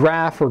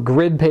graph or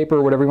grid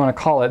paper, whatever you want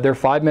to call it, they're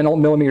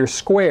 5mm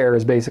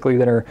squares basically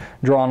that are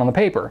drawn on the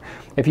paper.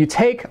 If you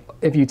take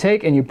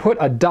and you put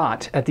a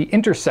dot at the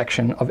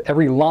intersection of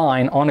every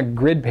line on a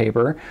grid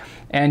paper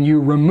and you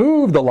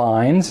remove the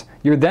lines,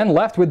 you're then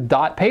left with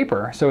dot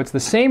paper. So it's the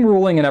same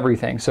ruling and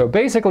everything. So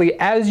basically,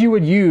 as you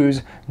would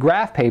use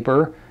graph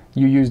paper,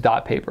 you use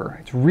dot paper.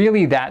 It's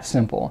really that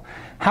simple.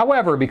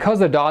 However, because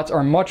the dots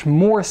are much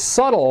more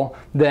subtle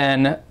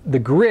than the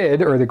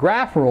grid or the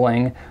graph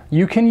ruling,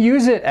 you can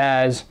use it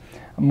as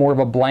more of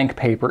a blank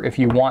paper if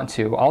you want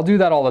to. I'll do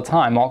that all the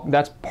time.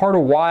 That's part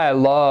of why I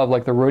love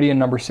like the Rhodian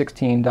number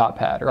 16 dot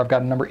pad, or I've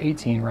got a number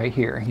 18 right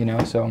here,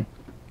 so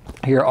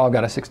here I've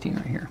got a 16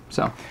 right here.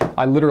 So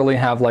I literally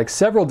have like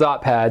several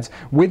dot pads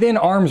within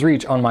arm's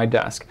reach on my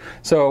desk.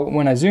 So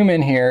when I zoom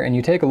in here and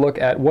you take a look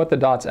at what the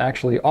dots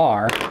actually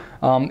are,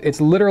 it's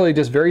literally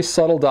just very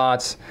subtle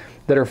dots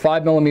that are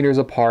 5mm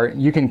apart.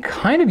 You can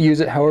kind of use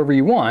it however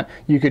you want.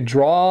 You could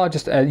draw,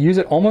 just use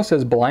it almost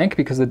as blank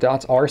because the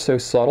dots are so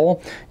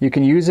subtle. You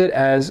can use it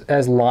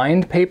as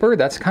lined paper.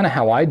 That's kind of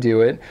how I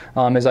do it.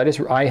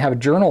 I have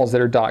journals that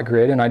are dot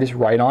grid and I just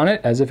write on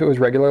it as if it was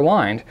regular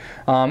lined.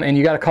 And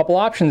you got a couple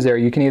options there.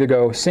 You can either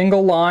go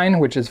single line,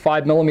 which is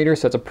 5mm,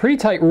 so it's a pretty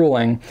tight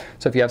ruling.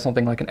 So if you have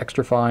something like an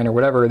extra fine or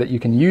whatever, that you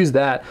can use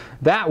that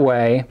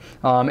way.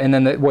 And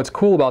then what's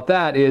cool about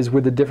that is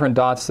with the different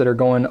dots that are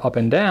going up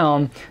and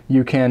down,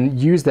 you can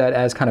use that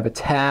as kind of a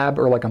tab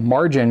or like a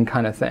margin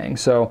kind of thing.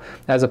 So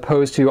as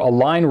opposed to a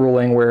line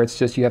ruling where it's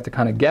just you have to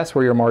kind of guess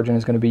where your margin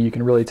is going to be, you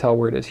can really tell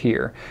where it is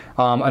here.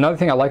 Another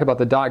thing I like about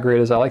the dot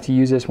grid is I like to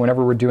use this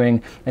whenever we're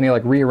doing any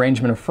like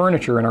rearrangement of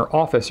furniture in our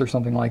office or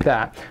something like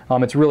that.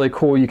 It's really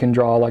cool. You can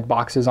draw like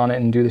boxes on it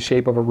and do the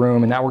shape of a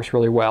room, and that works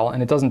really well.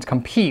 And it doesn't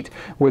compete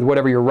with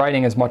whatever you're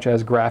writing as much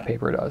as graph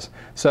paper does.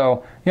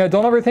 So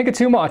don't ever think it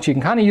too much. You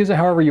can kind of use it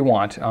however you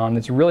want.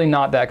 It's really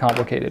not that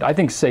complicated. I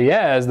think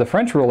Size, the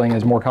French ruling,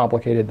 is more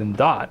complicated than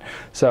dot.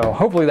 So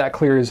hopefully that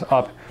clears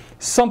up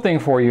something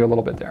for you a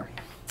little bit there.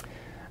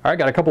 All right,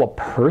 got a couple of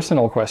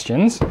personal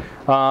questions.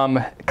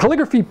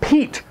 Calligraphy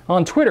Pete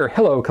on Twitter.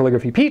 Hello,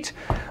 Calligraphy Pete.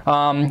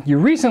 You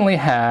recently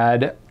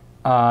had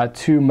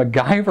to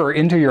MacGyver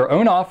into your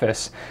own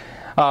office.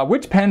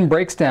 Which pen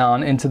breaks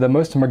down into the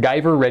most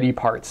MacGyver-ready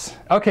parts?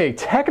 Okay,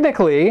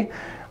 technically,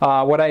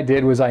 what I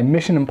did was I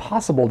Mission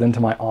Impossibled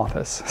into my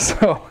office.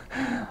 So,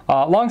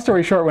 long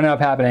story short, what ended up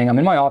happening, I'm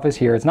in my office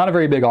here. It's not a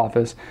very big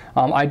office.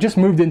 I just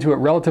moved into it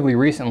relatively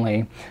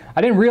recently.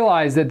 I didn't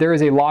realize that there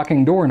is a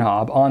locking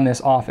doorknob on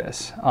this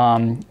office.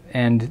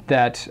 And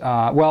that,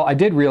 well, I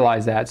did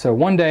realize that. So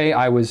one day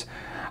I was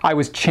I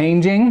was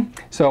changing,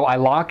 so I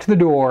locked the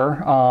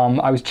door.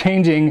 I was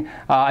changing,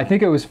 I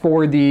think it was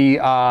for the,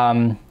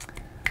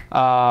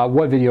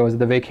 what video was it?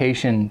 The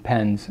vacation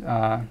pens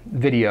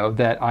video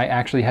that I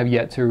actually have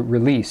yet to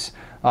release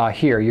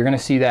here. You're going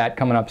to see that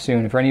coming up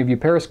soon. For any of you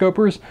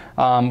Periscopers,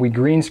 we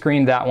green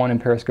screened that one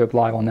and Periscoped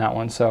live on that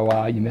one,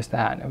 so you missed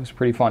that. It was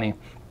pretty funny.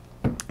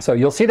 So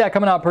you'll see that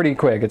coming out pretty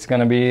quick. It's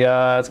going to be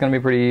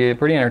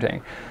pretty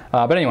entertaining.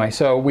 But anyway,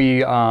 so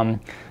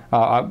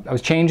I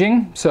was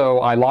changing, so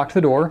I locked the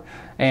door,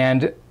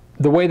 and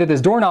the way that this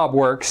doorknob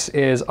works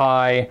is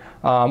I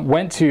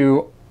went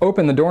to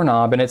open the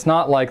doorknob, and it's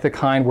not like the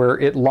kind where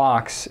it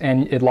locks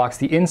and it locks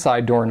the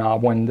inside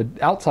doorknob when the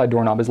outside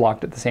doorknob is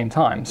locked at the same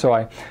time.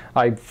 So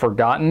I'd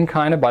forgotten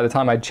kind of by the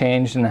time I'd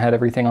changed and I had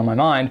everything on my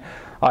mind.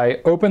 I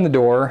opened the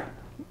door,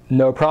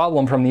 no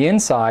problem from the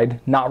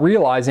inside, not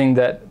realizing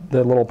that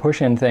the little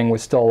push-in thing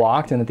was still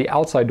locked and that the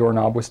outside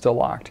doorknob was still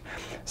locked.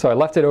 So I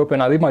left it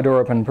open. I leave my door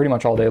open pretty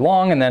much all day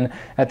long, and then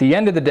at the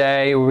end of the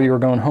day, we were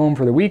going home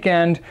for the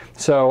weekend,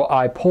 so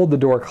I pulled the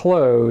door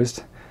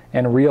closed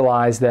and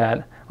realized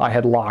that I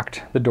had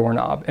locked the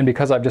doorknob. And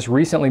because I've just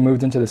recently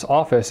moved into this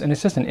office, and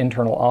it's just an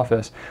internal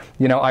office,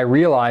 you know, I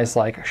realized,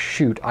 like,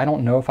 shoot, I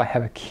don't know if I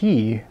have a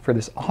key for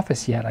this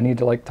office yet. I need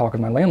to, like, talk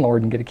with my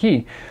landlord and get a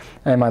key.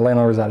 And my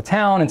landlord was out of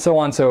town and so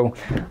on. So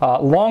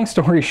long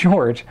story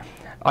short,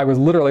 I was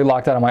literally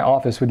locked out of my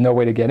office with no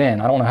way to get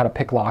in. I don't know how to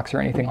pick locks or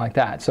anything like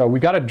that. So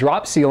we got a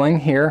drop ceiling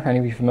here. If any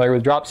of you are familiar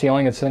with drop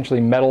ceiling, it's essentially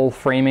metal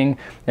framing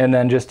and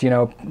then just, you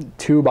know,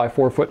 2 by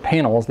 4 foot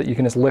panels that you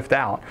can just lift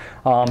out.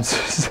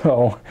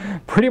 So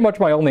pretty much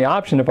my only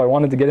option if I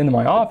wanted to get into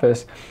my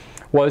office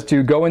was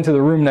to go into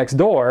the room next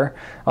door,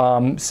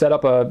 set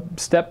up a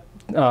step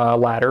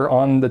ladder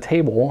on the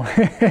table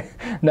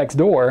next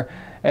door,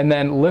 and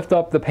then lift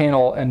up the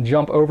panel and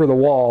jump over the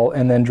wall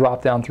and then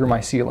drop down through my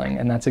ceiling.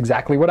 And that's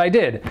exactly what I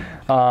did.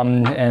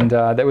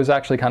 That was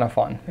actually kind of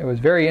fun. It was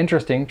very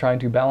interesting trying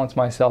to balance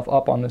myself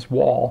up on this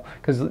wall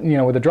because, you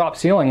know, with a drop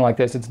ceiling like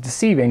this, it's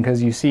deceiving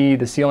because you see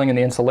the ceiling and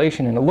the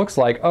insulation and it looks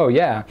like, oh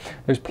yeah,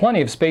 there's plenty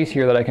of space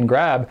here that I can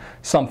grab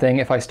something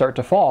if I start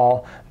to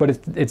fall, but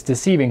it's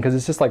deceiving because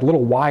it's just like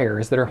little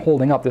wires that are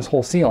holding up this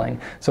whole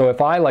ceiling. So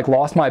if I like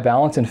lost my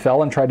balance and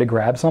fell and tried to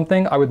grab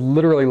something, I would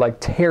literally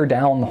like tear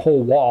down the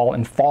whole wall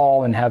and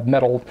fall and have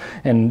metal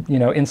and, you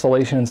know,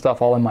 insulation and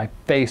stuff all in my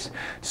face.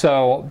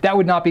 So that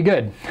would not be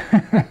good.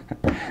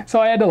 So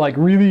I had to like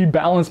really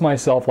balance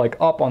myself like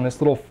up on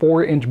this little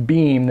 4-inch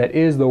beam that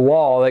is the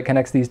wall that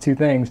connects these two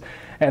things,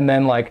 and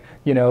then like,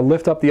 you know,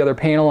 lift up the other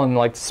panel and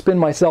like spin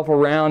myself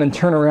around and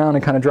turn around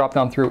and kind of drop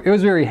down through. It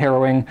was very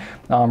harrowing.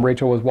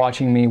 Rachel was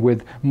watching me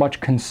with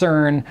much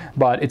concern,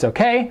 but it's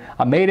okay.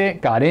 I made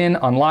it, got in,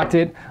 unlocked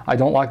it. I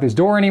don't lock this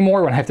door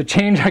anymore. When I have to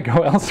change, I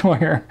go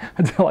elsewhere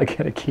until I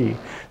get a key.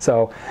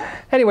 So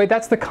anyway,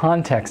 that's the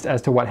context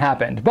as to what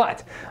happened.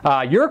 But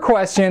your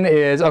question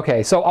is,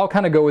 okay, so I'll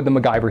kind of go with the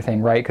MacGyver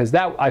thing, right? Because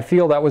that, I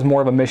feel that was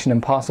more of a Mission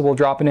Impossible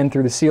dropping in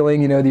through the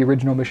ceiling, you know, the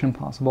original Mission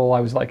Impossible.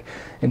 I was like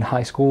in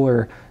high school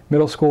or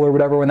middle school or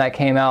whatever when that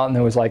came out, and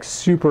it was like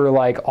super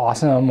like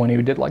awesome when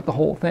he did like the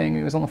whole thing.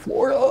 He was on the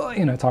floor,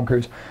 you know, Tom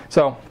Cruise.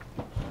 So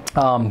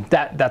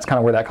that's kind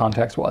of where that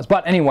context was.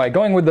 But anyway,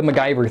 going with the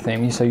MacGyver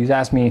thing, so you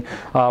asked me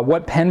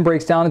what pen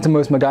breaks down into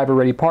most MacGyver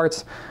ready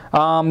parts.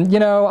 You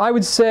know, I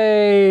would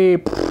say,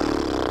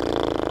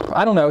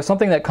 I don't know,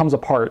 something that comes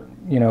apart,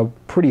 you know,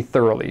 pretty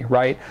thoroughly,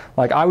 right?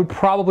 Like I would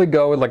probably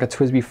go with like a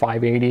TWSBI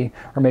 580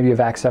 or maybe a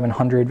VAC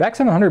 700. VAC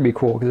 700 would be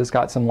cool because it's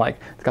got some like,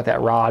 it's got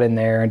that rod in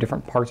there and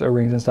different parts,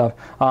 O-rings and stuff.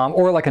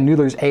 Or like a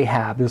Noodler's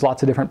Ahab. There's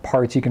lots of different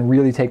parts. You can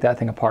really take that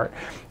thing apart.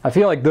 I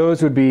feel like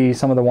those would be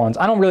some of the ones.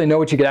 I don't really know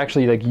what you could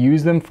actually like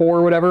use them for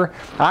or whatever.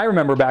 I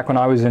remember back when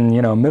I was in,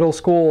 you know, middle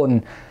school,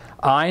 and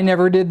I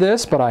never did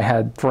this, but I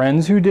had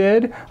friends who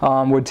did,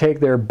 would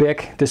take their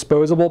Bic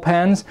disposable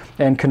pens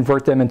and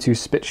convert them into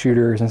spit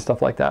shooters and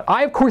stuff like that.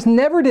 I, of course,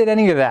 never did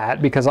any of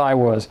that because I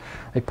was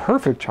a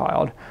perfect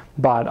child,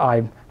 but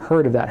I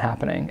heard of that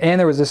happening. And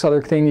there was this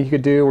other thing you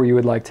could do where you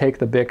would like take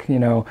the Bic, you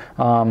know,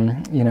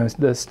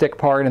 the stick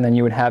part, and then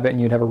you would have it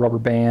and you'd have a rubber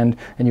band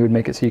and you would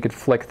make it so you could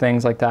flick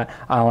things like that.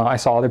 I don't know, I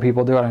saw other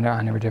people do it.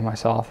 I never did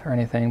myself or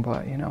anything,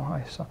 but you know,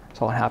 I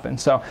saw it happen.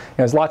 So you know,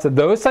 there's lots of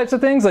those types of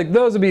things. Like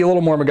those would be a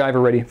little more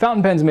MacGyver ready.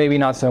 Fountain pens maybe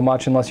not so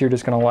much unless you're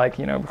just gonna like,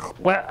 you know,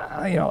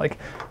 like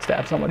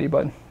stab somebody,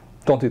 but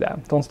don't do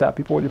that. Don't stab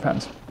people with your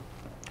pens.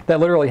 That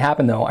literally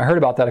happened though. I heard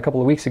about that a couple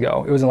of weeks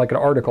ago. It was in like an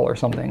article or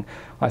something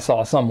I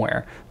saw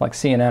somewhere, like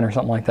CNN or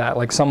something like that.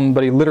 Like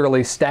somebody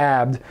literally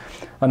stabbed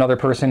another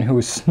person who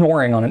was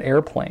snoring on an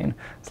airplane.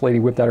 This lady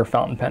whipped out her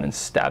fountain pen and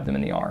stabbed him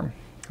in the arm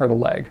or the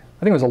leg. I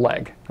think it was a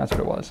leg. That's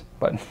what it was.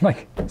 But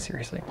like,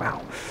 seriously,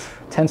 wow.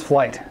 Tense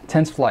flight,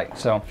 tense flight.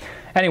 So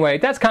anyway,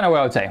 that's kind of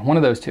what I would say. One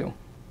of those two.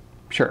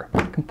 Sure,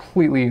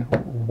 completely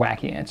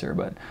wacky answer,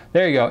 but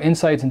there you go.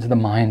 Insights into the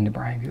mind of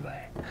Brian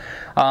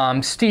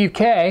Goulet. Steve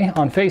K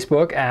on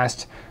Facebook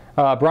asked,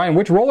 Brian,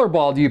 which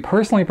rollerball do you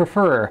personally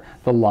prefer,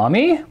 the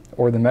Lamy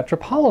or the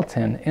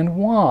Metropolitan, and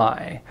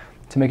why?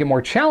 To make it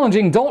more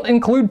challenging, don't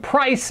include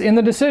price in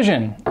the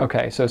decision.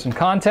 Okay, so some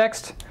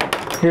context.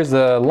 here's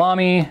the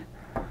Lamy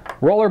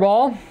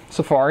Rollerball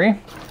Safari,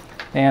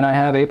 and I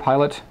have a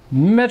Pilot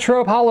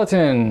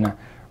Metropolitan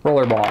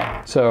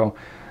Rollerball. So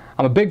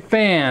I'm a big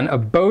fan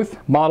of both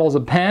models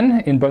of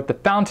pen in both the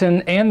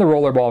fountain and the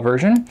rollerball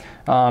version.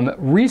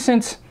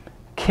 Recent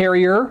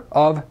carrier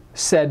of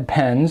said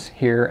pens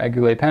here at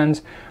Goulet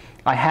Pens.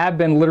 I have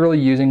been literally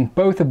using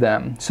both of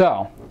them.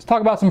 So let's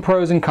talk about some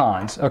pros and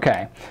cons.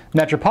 Okay,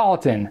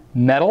 Metropolitan,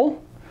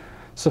 metal,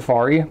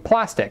 Safari,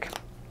 plastic.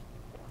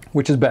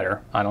 Which is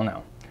better? I don't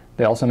know.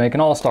 They also make an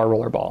all-star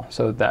rollerball,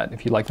 so that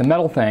if you like the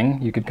metal thing,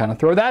 you could kind of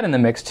throw that in the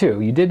mix too.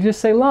 You did just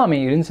say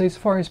Lamy, you didn't say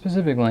Safari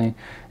specifically.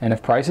 And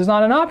if price is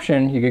not an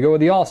option, you could go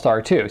with the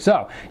all-star too.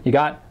 So you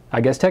got,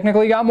 I guess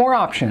technically you got more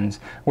options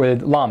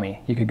with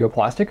Lamy. You could go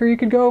plastic or you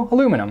could go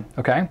aluminum,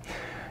 okay?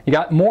 You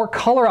got more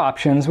color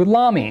options with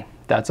Lamy.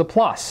 That's a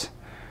plus.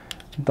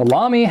 The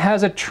Lamy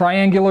has a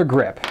triangular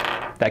grip.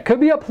 That could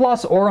be a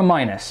plus or a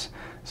minus.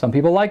 Some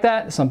people like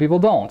that, some people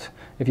don't.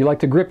 If you like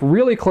to grip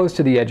really close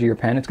to the edge of your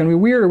pen, it's going to be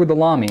weirder with the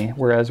Lamy,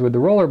 whereas with the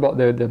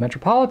rollerball, the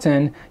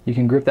Metropolitan, you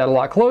can grip that a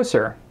lot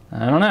closer.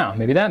 I don't know,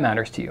 maybe that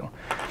matters to you.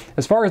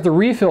 As far as the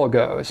refill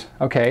goes,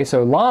 okay,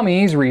 so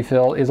Lamy's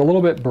refill is a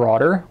little bit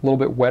broader, a little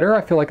bit wetter.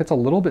 I feel like it's a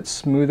little bit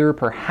smoother,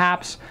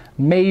 perhaps,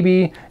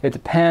 maybe, it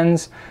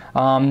depends.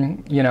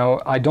 You know,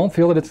 I don't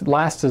feel that it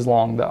lasts as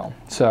long though,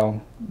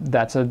 so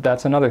that's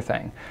another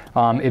thing.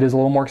 It is a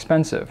little more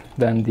expensive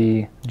than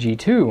the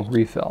G2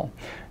 refill.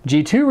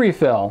 G2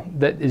 refill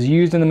that is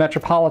used in the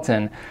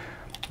Metropolitan,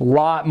 a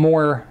lot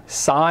more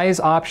size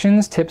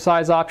options, tip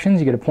size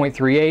options. You get a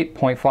 0.38,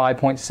 0.5,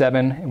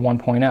 0.7, and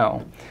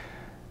 1.0.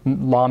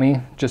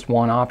 Lamy, just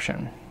one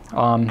option.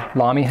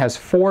 Lamy has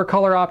 4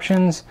 color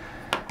options.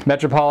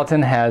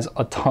 Metropolitan has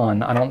a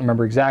ton. I don't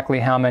remember exactly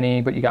how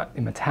many, but you got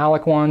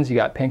metallic ones, you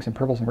got pinks and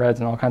purples and reds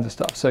and all kinds of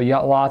stuff. So you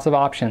got lots of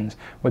options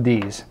with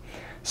these.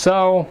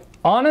 So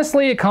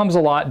honestly, it comes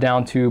a lot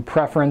down to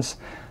preference.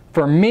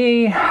 For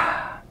me,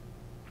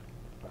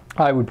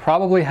 I would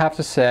probably have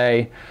to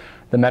say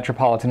the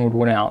Metropolitan would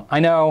win out. I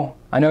know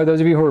those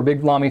of you who are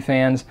big Lamy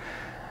fans,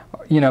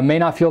 you know, may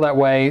not feel that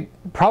way.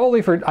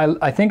 Probably for,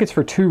 I think it's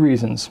for 2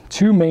 reasons,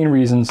 2 main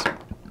reasons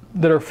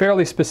that are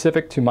fairly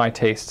specific to my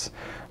tastes.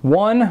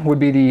 One would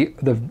be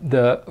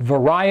the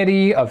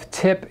variety of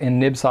tip and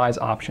nib size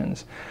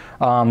options.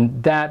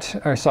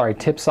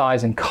 Tip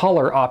size and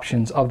color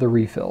options of the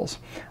refills.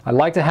 I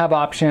like to have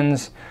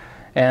options,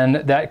 and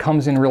that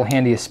comes in real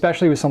handy,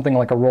 especially with something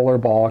like a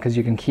rollerball, because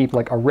you can keep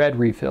like a red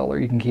refill or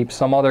you can keep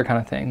some other kind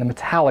of thing. The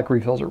metallic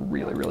refills are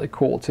really, really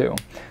cool too.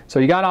 So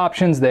you got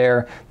options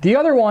there. The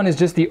other one is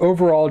just the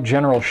overall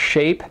general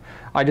shape.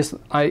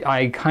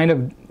 I kind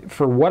of,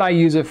 for what I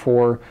use it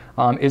for,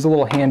 is a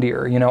little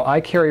handier. You know,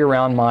 I carry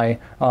around my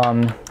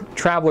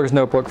traveler's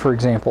notebook, for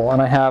example, and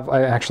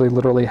I actually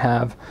literally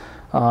have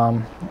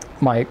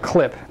my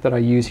clip that I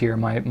use here,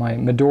 my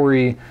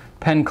Midori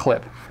pen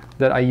clip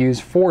that I use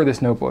for this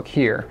notebook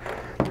here.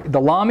 The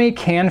Lamy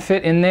can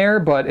fit in there,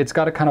 but it's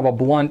got a kind of a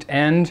blunt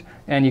end,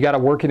 and you got to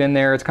work it in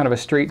there. It's kind of a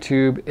straight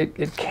tube.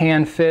 It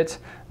can fit,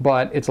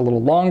 but it's a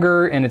little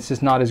longer, and it's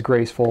just not as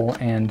graceful,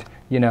 and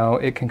you know,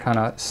 it can kind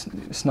of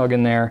snug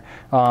in there.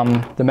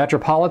 The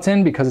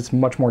Metropolitan, because it's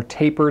much more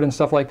tapered and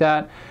stuff like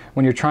that,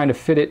 when you're trying to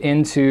fit it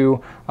into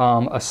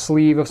a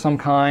sleeve of some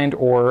kind,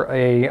 or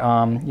a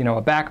you know,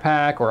 a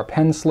backpack or a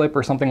pen slip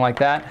or something like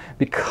that,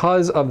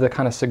 because of the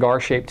kind of cigar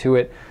shape to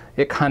it,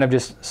 it kind of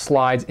just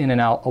slides in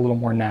and out a little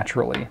more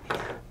naturally.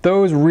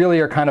 Those really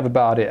are kind of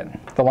about it.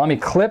 The Lamy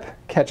clip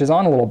catches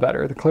on a little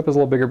better. The clip is a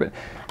little bigger, but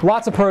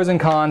lots of pros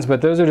and cons,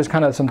 but those are just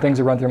kind of some things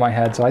that run through my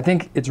head. So I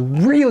think it's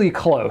really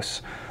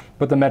close,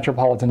 but the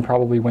Metropolitan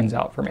probably wins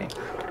out for me.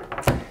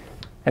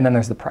 And then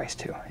there's the price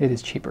too. It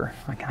is cheaper.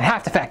 I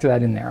have to factor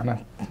that in there. I'm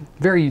a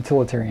very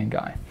utilitarian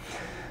guy.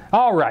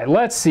 All right,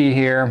 let's see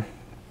here.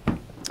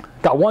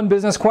 Got one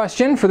business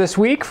question for this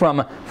week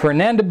from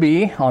Fernanda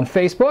B on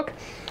Facebook.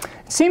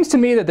 It seems to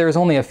me that there's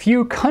only a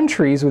few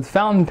countries with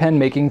fountain pen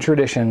making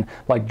tradition,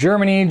 like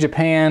Germany,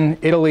 Japan,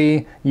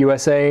 Italy,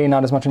 USA,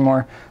 not as much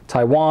anymore,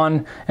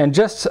 Taiwan, and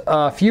just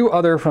a few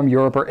other from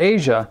Europe or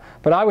Asia.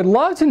 But I would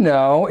love to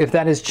know if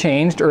that has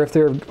changed, or if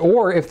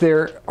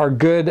there are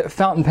good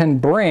fountain pen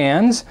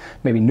brands,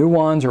 maybe new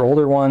ones or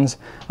older ones,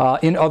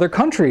 in other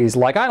countries,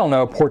 like, I don't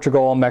know,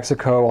 Portugal,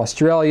 Mexico,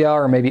 Australia,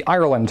 or maybe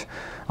Ireland.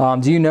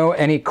 Do you know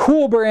any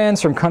cool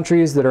brands from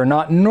countries that are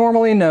not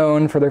normally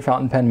known for their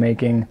fountain pen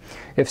making?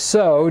 If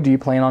so, do you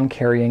plan on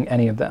carrying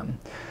any of them?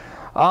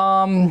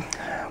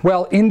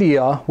 Well,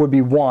 India would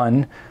be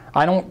one.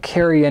 I don't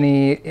carry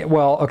any,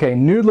 well, okay,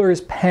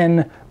 Noodler's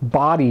pen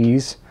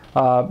bodies,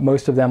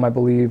 most of them, I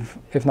believe,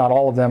 if not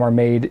all of them, are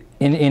made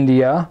in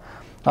India.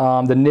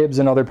 The nibs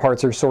and other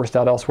parts are sourced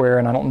out elsewhere,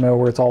 and I don't know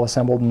where it's all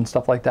assembled and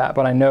stuff like that,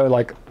 but I know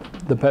like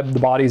the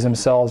bodies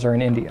themselves are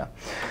in India.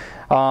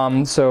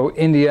 So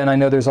India, and I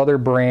know there's other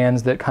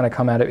brands that kind of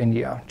come out of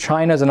India.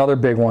 China's another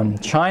big one.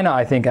 China,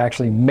 I think,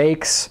 actually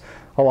makes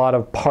a lot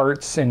of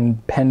parts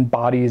and pen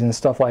bodies and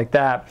stuff like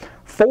that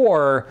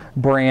for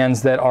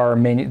brands that are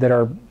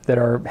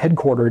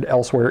headquartered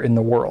elsewhere in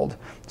the world.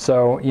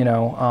 So, you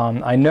know,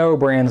 I know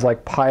brands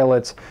like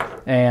Pilot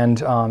and,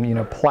 you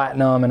know,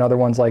 Platinum and other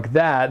ones like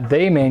that,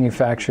 they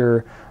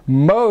manufacture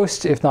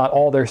most, if not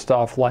all their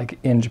stuff, like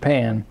in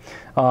Japan.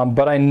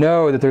 But I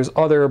know that there's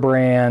other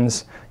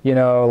brands, you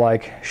know,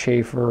 like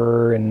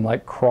Schaefer and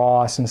like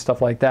Cross and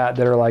stuff like that,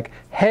 that are like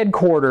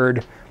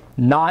headquartered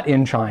not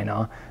in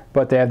China,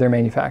 but they have their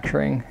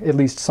manufacturing, at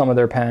least some of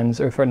their pens,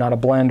 or if they're not a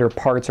blend or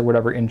parts or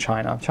whatever, in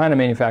China. China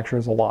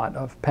manufactures a lot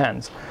of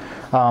pens.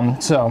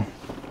 That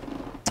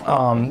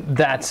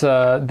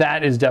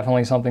is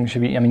definitely something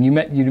should be, I mean,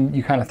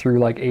 you kind of threw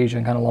like Asia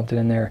and kind of lumped it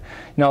in there.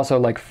 And also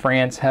like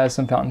France has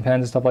some fountain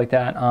pens and stuff like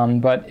that.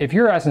 But if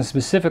you're asking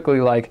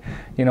specifically like,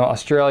 you know,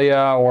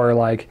 Australia or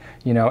like,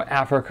 you know,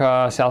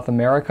 Africa, South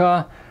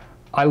America,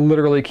 I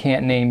literally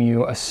can't name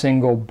you a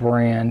single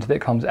brand that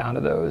comes out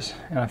of those.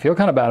 And I feel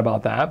kind of bad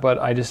about that, but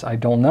I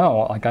don't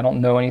know. Like, I don't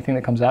know anything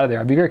that comes out of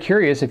there. I'd be very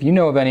curious if you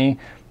know of any,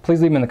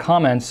 please leave them in the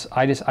comments.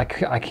 I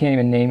can't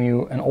even name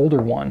you an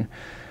older one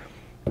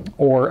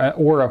or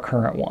a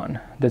current one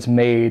that's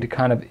made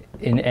kind of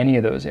in any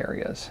of those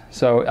areas.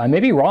 So I may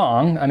be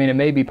wrong. I mean, it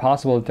may be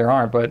possible that there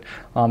aren't, but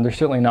they're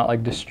certainly not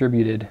like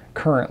distributed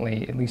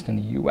currently, at least in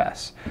the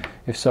US.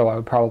 If so, I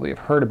would probably have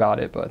heard about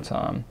it, but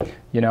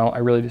you know, I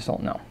really just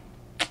don't know.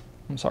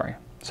 I'm sorry.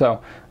 So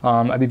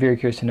I'd be very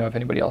curious to know if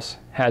anybody else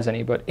has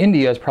any, but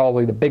India is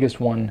probably the biggest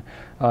one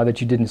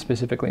that you didn't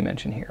specifically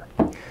mention here.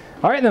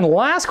 All right, and then the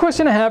last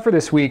question I have for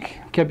this week,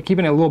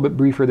 keeping it a little bit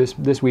briefer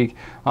this week,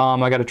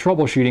 I got a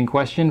troubleshooting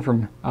question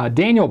from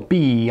Daniel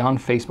B on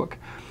Facebook.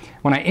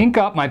 When I ink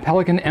up my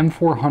Pelican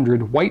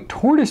M400 white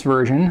tortoise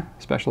version,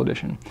 special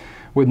edition,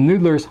 with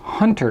Noodler's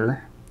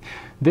Hunter,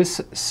 this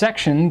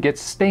section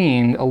gets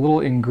stained a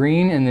little in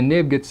green and the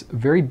nib gets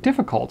very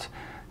difficult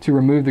to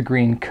remove the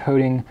green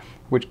coating,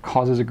 which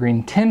causes a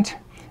green tint.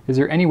 Is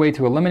there any way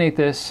to eliminate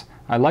this?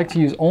 I like to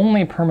use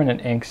only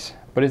permanent inks,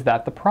 but is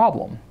that the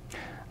problem?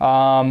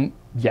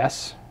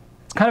 Yes,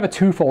 it's kind of a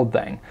twofold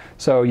thing.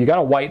 So you got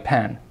a white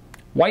pen.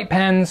 White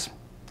pens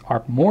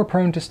are more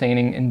prone to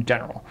staining in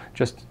general,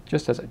 just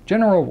as a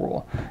general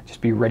rule.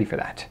 Just be ready for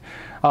that.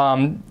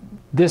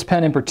 This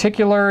pen in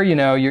particular, you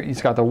know,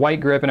 it's got the white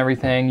grip and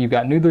everything. You've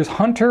got Noodler's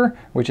Hunter,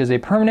 which is a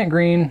permanent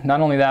green.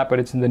 Not only that, but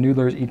it's in the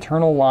Noodler's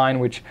Eternal line,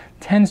 which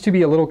tends to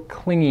be a little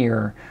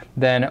clingier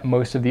than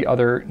most of the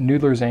other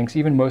Noodler's inks,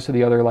 even most of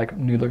the other like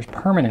Noodler's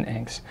permanent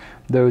inks.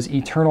 Those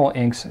Eternal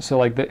inks, so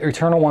like the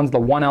Eternal ones, the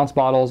 1 ounce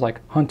bottles like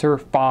Hunter,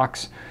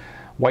 Fox,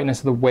 Whiteness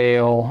of the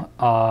Whale,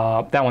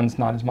 that one's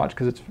not as much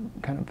because it's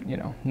kind of, you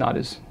know, not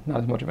as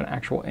much of an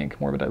actual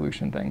ink, more of a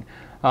dilution thing.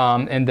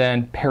 And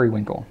then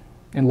Periwinkle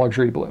in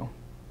Luxury Blue.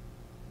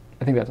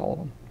 I think that's all of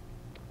them.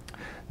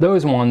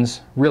 Those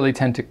ones really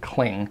tend to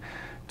cling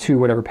to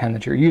whatever pen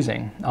that you're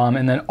using.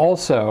 And then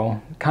also,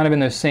 kind of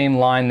in the same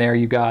line there,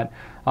 you got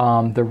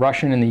the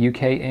Russian and the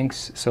UK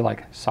inks, so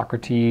like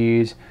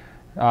Socrates,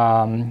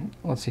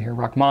 let's see here,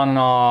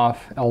 Rachmaninoff,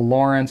 L.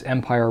 Lawrence,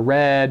 Empire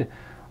Red,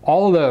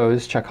 all of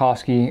those,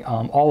 Tchaikovsky,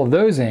 all of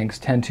those inks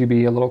tend to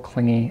be a little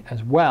clingy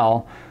as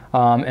well.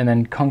 And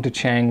then Kung Ta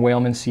Chang,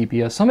 Whaleman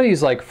Sepia, some of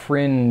these like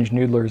fringe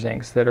Noodler's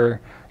inks that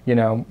are, you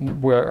know,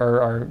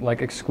 are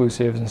like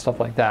exclusives and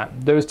stuff like that.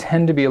 Those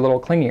tend to be a little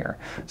clingier.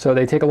 So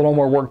they take a little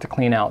more work to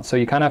clean out. So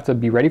you kind of have to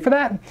be ready for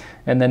that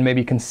and then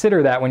maybe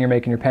consider that when you're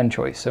making your pen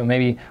choice. So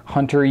maybe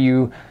Hunter,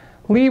 you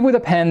leave with a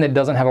pen that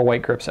doesn't have a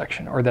white grip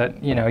section, or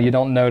that, you know, you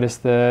don't notice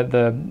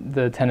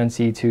the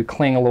tendency to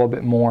cling a little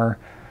bit more.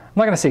 I'm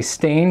not going to say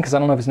stain because I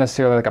don't know if it's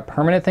necessarily like a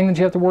permanent thing that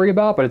you have to worry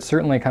about, but it's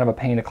certainly kind of a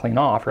pain to clean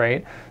off,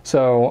 right?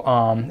 So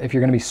if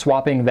you're going to be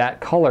swapping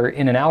that color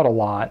in and out a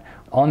lot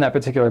on that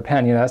particular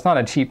pen, you know, that's not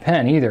a cheap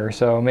pen either.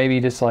 So maybe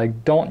just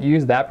like don't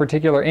use that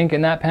particular ink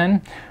in that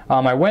pen.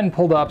 I went and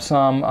pulled up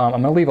some, I'm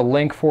going to leave a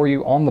link for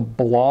you on the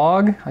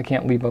blog. I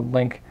can't leave a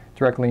link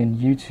directly in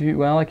YouTube.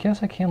 Well, I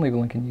guess I can leave a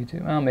link in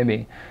YouTube. Well,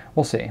 maybe.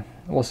 We'll see.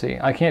 We'll see.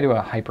 I can't do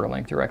a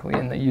hyperlink directly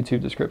in the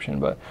YouTube description,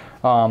 but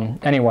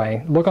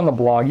anyway, look on the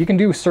blog. You can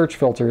do search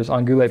filters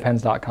on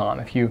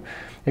gouletpens.com. If you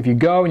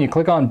go and you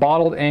click on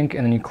bottled ink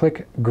and then you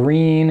click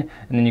green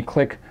and then you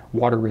click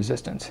water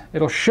resistant,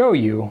 it'll show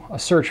you a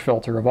search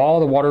filter of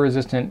all the water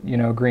resistant, you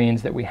know,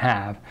 greens that we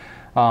have.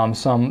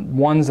 Some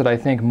ones that I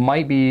think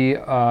might be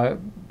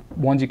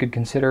ones you could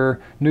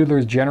consider: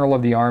 Noodler's General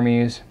of the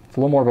Armies. It's a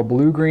little more of a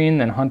blue-green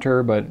than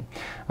Hunter, but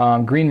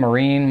Green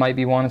Marine might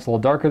be one. It's a little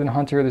darker than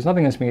Hunter. There's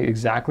nothing that's going to be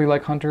exactly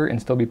like Hunter and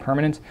still be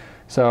permanent.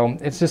 So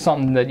it's just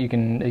something that you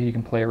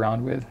can play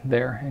around with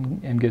there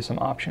and give some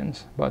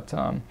options. But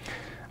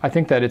I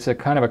think that it's a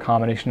kind of a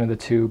combination of the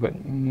two,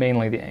 but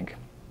mainly the ink.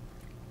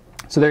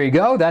 So there you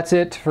go. That's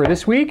it for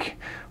this week.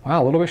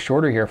 Wow, a little bit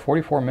shorter here,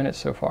 44 minutes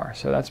so far,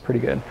 so that's pretty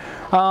good.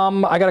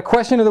 I got a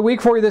question of the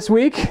week for you this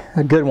week.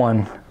 A good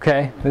one,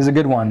 okay? This is a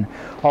good one.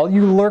 All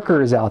you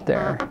lurkers out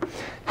there,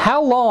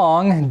 how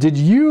long did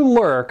you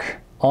lurk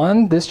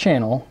on this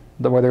channel,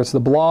 whether it's the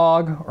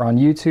blog or on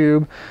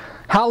YouTube?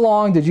 How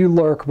long did you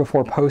lurk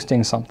before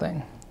posting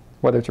something?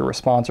 whether it's a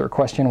response or a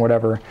question,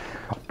 whatever.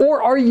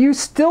 Or are you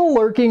still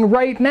lurking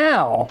right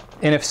now?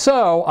 And if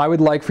so, I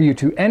would like for you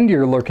to end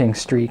your lurking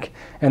streak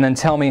and then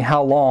tell me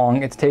how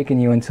long it's taken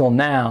you until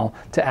now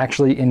to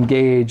actually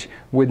engage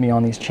with me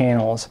on these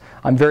channels.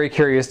 I'm very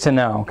curious to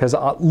know, because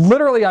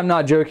literally I'm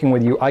not joking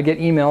with you. I get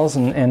emails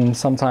and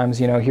sometimes,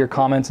 you know, hear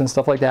comments and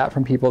stuff like that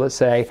from people that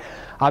say,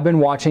 I've been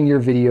watching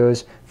your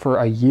videos for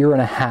a year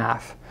and a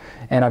half.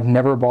 And I've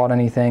never bought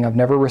anything. I've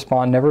never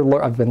responded,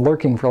 I've been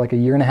lurking for like a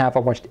year and a half.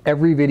 I've watched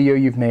every video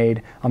you've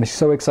made. I'm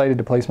so excited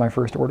to place my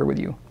first order with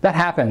you. That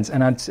happens,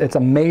 and it's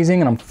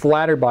amazing, and I'm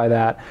flattered by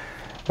that.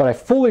 But I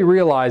fully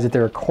realize that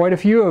there are quite a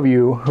few of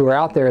you who are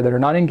out there that are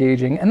not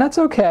engaging, and that's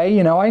okay.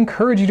 You know, I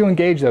encourage you to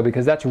engage though,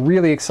 because that's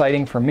really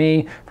exciting for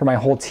me, for my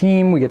whole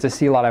team. We get to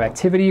see a lot of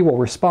activity, we'll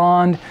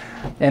respond,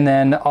 and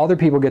then other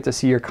people get to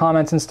see your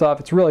comments and stuff.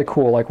 It's really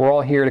cool. Like, we're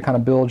all here to kind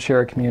of build,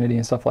 share a community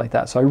and stuff like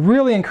that. So I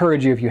really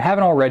encourage you, if you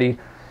haven't already,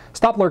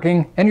 stop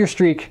lurking, end your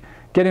streak,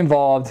 get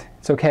involved.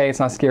 It's okay, it's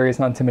not scary, it's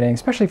not intimidating,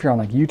 especially if you're on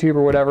like YouTube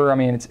or whatever. I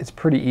mean, it's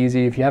pretty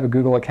easy. If you have a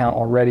Google account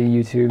already,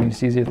 YouTube,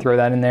 it's easy to throw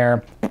that in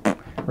there.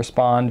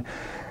 Respond.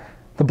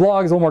 The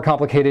blog is a little more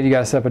complicated. You got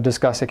to set up a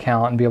Discuss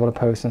account and be able to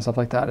post and stuff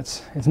like that.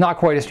 It's not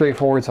quite as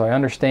straightforward, so I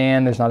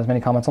understand there's not as many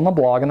comments on the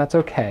blog, and that's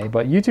okay.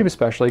 But YouTube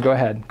especially, go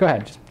ahead,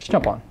 just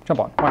jump on,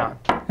 why not?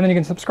 And then you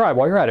can subscribe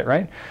while you're at it,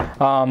 right?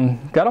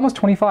 Got almost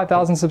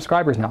 25,000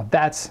 subscribers now.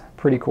 That's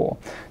pretty cool.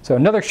 So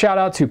another shout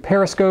out to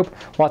Periscope.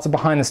 Lots of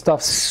behind the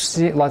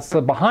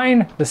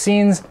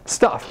scenes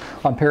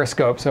stuff on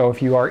Periscope. So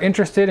if you are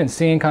interested in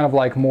seeing kind of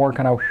like more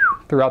kind of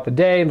throughout the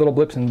day, little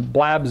blips and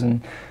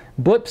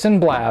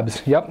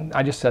blabs. Yep,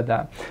 I just said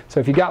that. So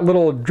if you got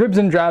little dribs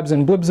and drabs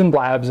and blibs and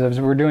blabs as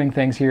we're doing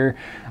things here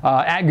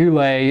at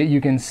Goulet,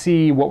 you can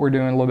see what we're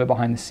doing a little bit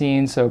behind the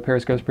scenes. So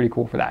Periscope's pretty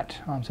cool for that.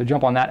 So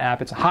jump on that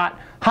app. It's a hot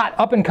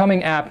up and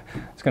coming app.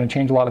 It's going to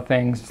change a lot of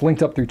things. It's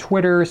linked up through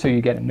Twitter, so you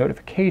get a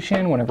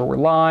notification whenever we're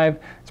live.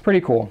 It's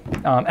pretty cool.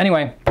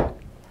 Anyway,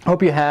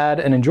 hope you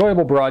had an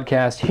enjoyable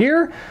broadcast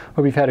here.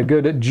 Hope you've had a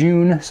good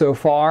June so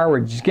far.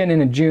 We're just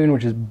getting into June,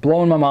 which is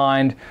blowing my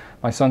mind.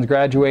 My son's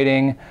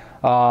graduating.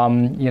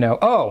 You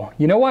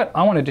know what?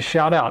 I wanted to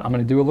shout out. I'm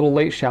going to do a little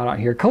late shout out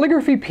here.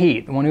 Calligraphy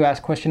Pete, the one who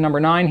asked question number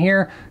 9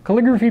 here.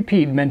 Calligraphy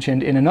Pete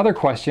mentioned in another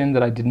question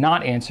that I did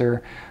not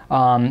answer,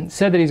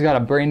 said that he's got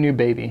a brand new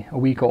baby, a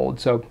week old.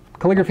 So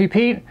Calligraphy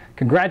Pete,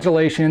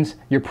 congratulations.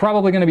 You're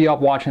probably going to be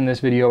up watching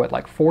this video at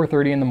like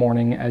 4:30 in the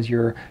morning as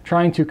you're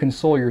trying to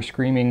console your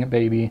screaming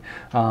baby.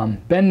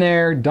 Been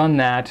there, done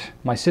that.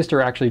 My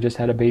sister actually just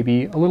had a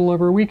baby a little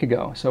over a week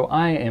ago. So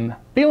I am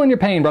feeling your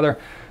pain, brother.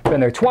 Been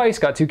there twice,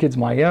 got 2 kids of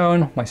my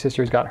own. My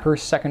sister's got her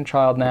 2nd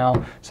child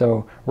now.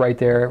 So right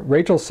there,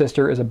 Rachel's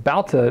sister is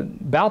about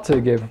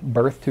to give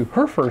birth to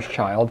her 1st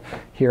child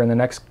here in the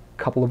next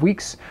couple of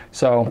weeks.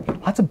 So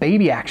lots of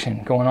baby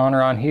action going on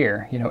around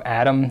here. You know,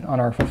 Adam on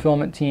our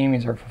fulfillment team,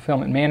 he's our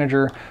fulfillment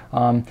manager,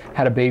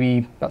 had a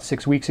baby about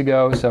 6 weeks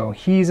ago. So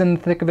he's in the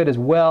thick of it as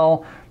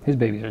well. His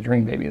baby's a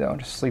dream baby though,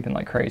 just sleeping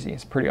like crazy.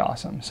 It's pretty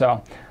awesome.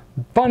 So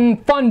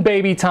fun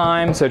baby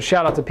time. So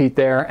shout out to Pete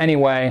there.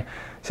 Anyway,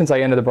 since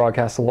I ended the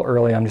broadcast a little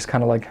early, I'm just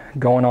kind of like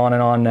going on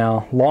and on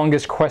now.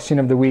 Longest question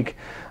of the week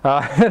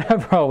that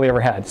I've probably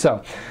ever had.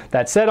 So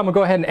that said, I'm gonna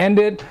go ahead and end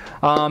it.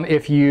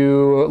 If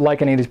you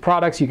like any of these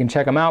products, you can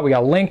check them out. We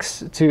got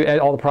links to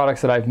all the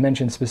products that I've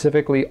mentioned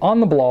specifically on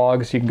the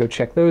blog, so you can go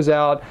check those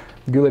out.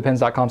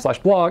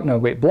 gouletpens.com/blog. No,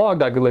 wait,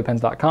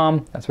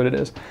 blog.gouletpens.com. That's what it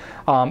is.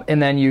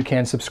 And then you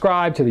can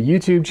subscribe to the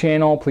YouTube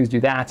channel. Please do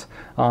that.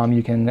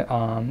 You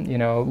can, you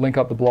know, link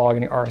up the blog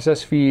in the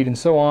RSS feed and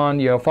so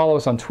on. You know, follow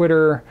us on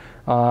Twitter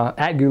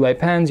at Goulet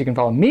Pens. You can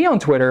follow me on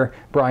Twitter,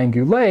 Brian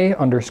Goulet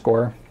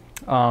 _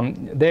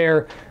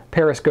 there,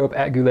 Periscope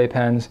at Goulet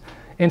Pens,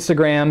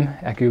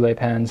 Instagram at Goulet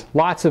Pens,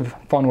 lots of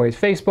fun ways,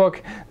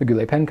 Facebook, the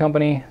Goulet Pen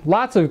Company,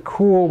 lots of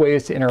cool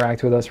ways to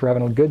interact with us. We're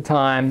having a good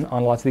time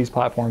on lots of these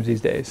platforms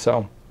these days.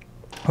 So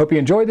hope you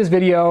enjoyed this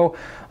video.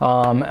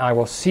 I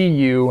will see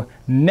you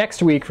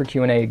next week for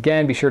Q&A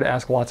again. Be sure to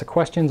ask lots of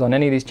questions on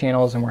any of these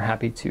channels, and we're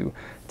happy to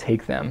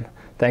take them.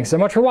 Thanks so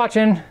much for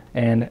watching,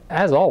 and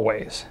as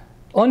always,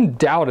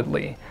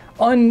 undoubtedly,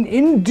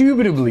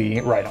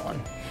 indubitably right on.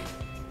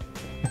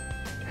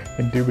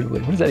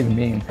 Indubitably, what does that even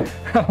mean?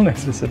 I don't know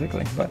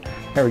specifically, but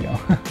there we go.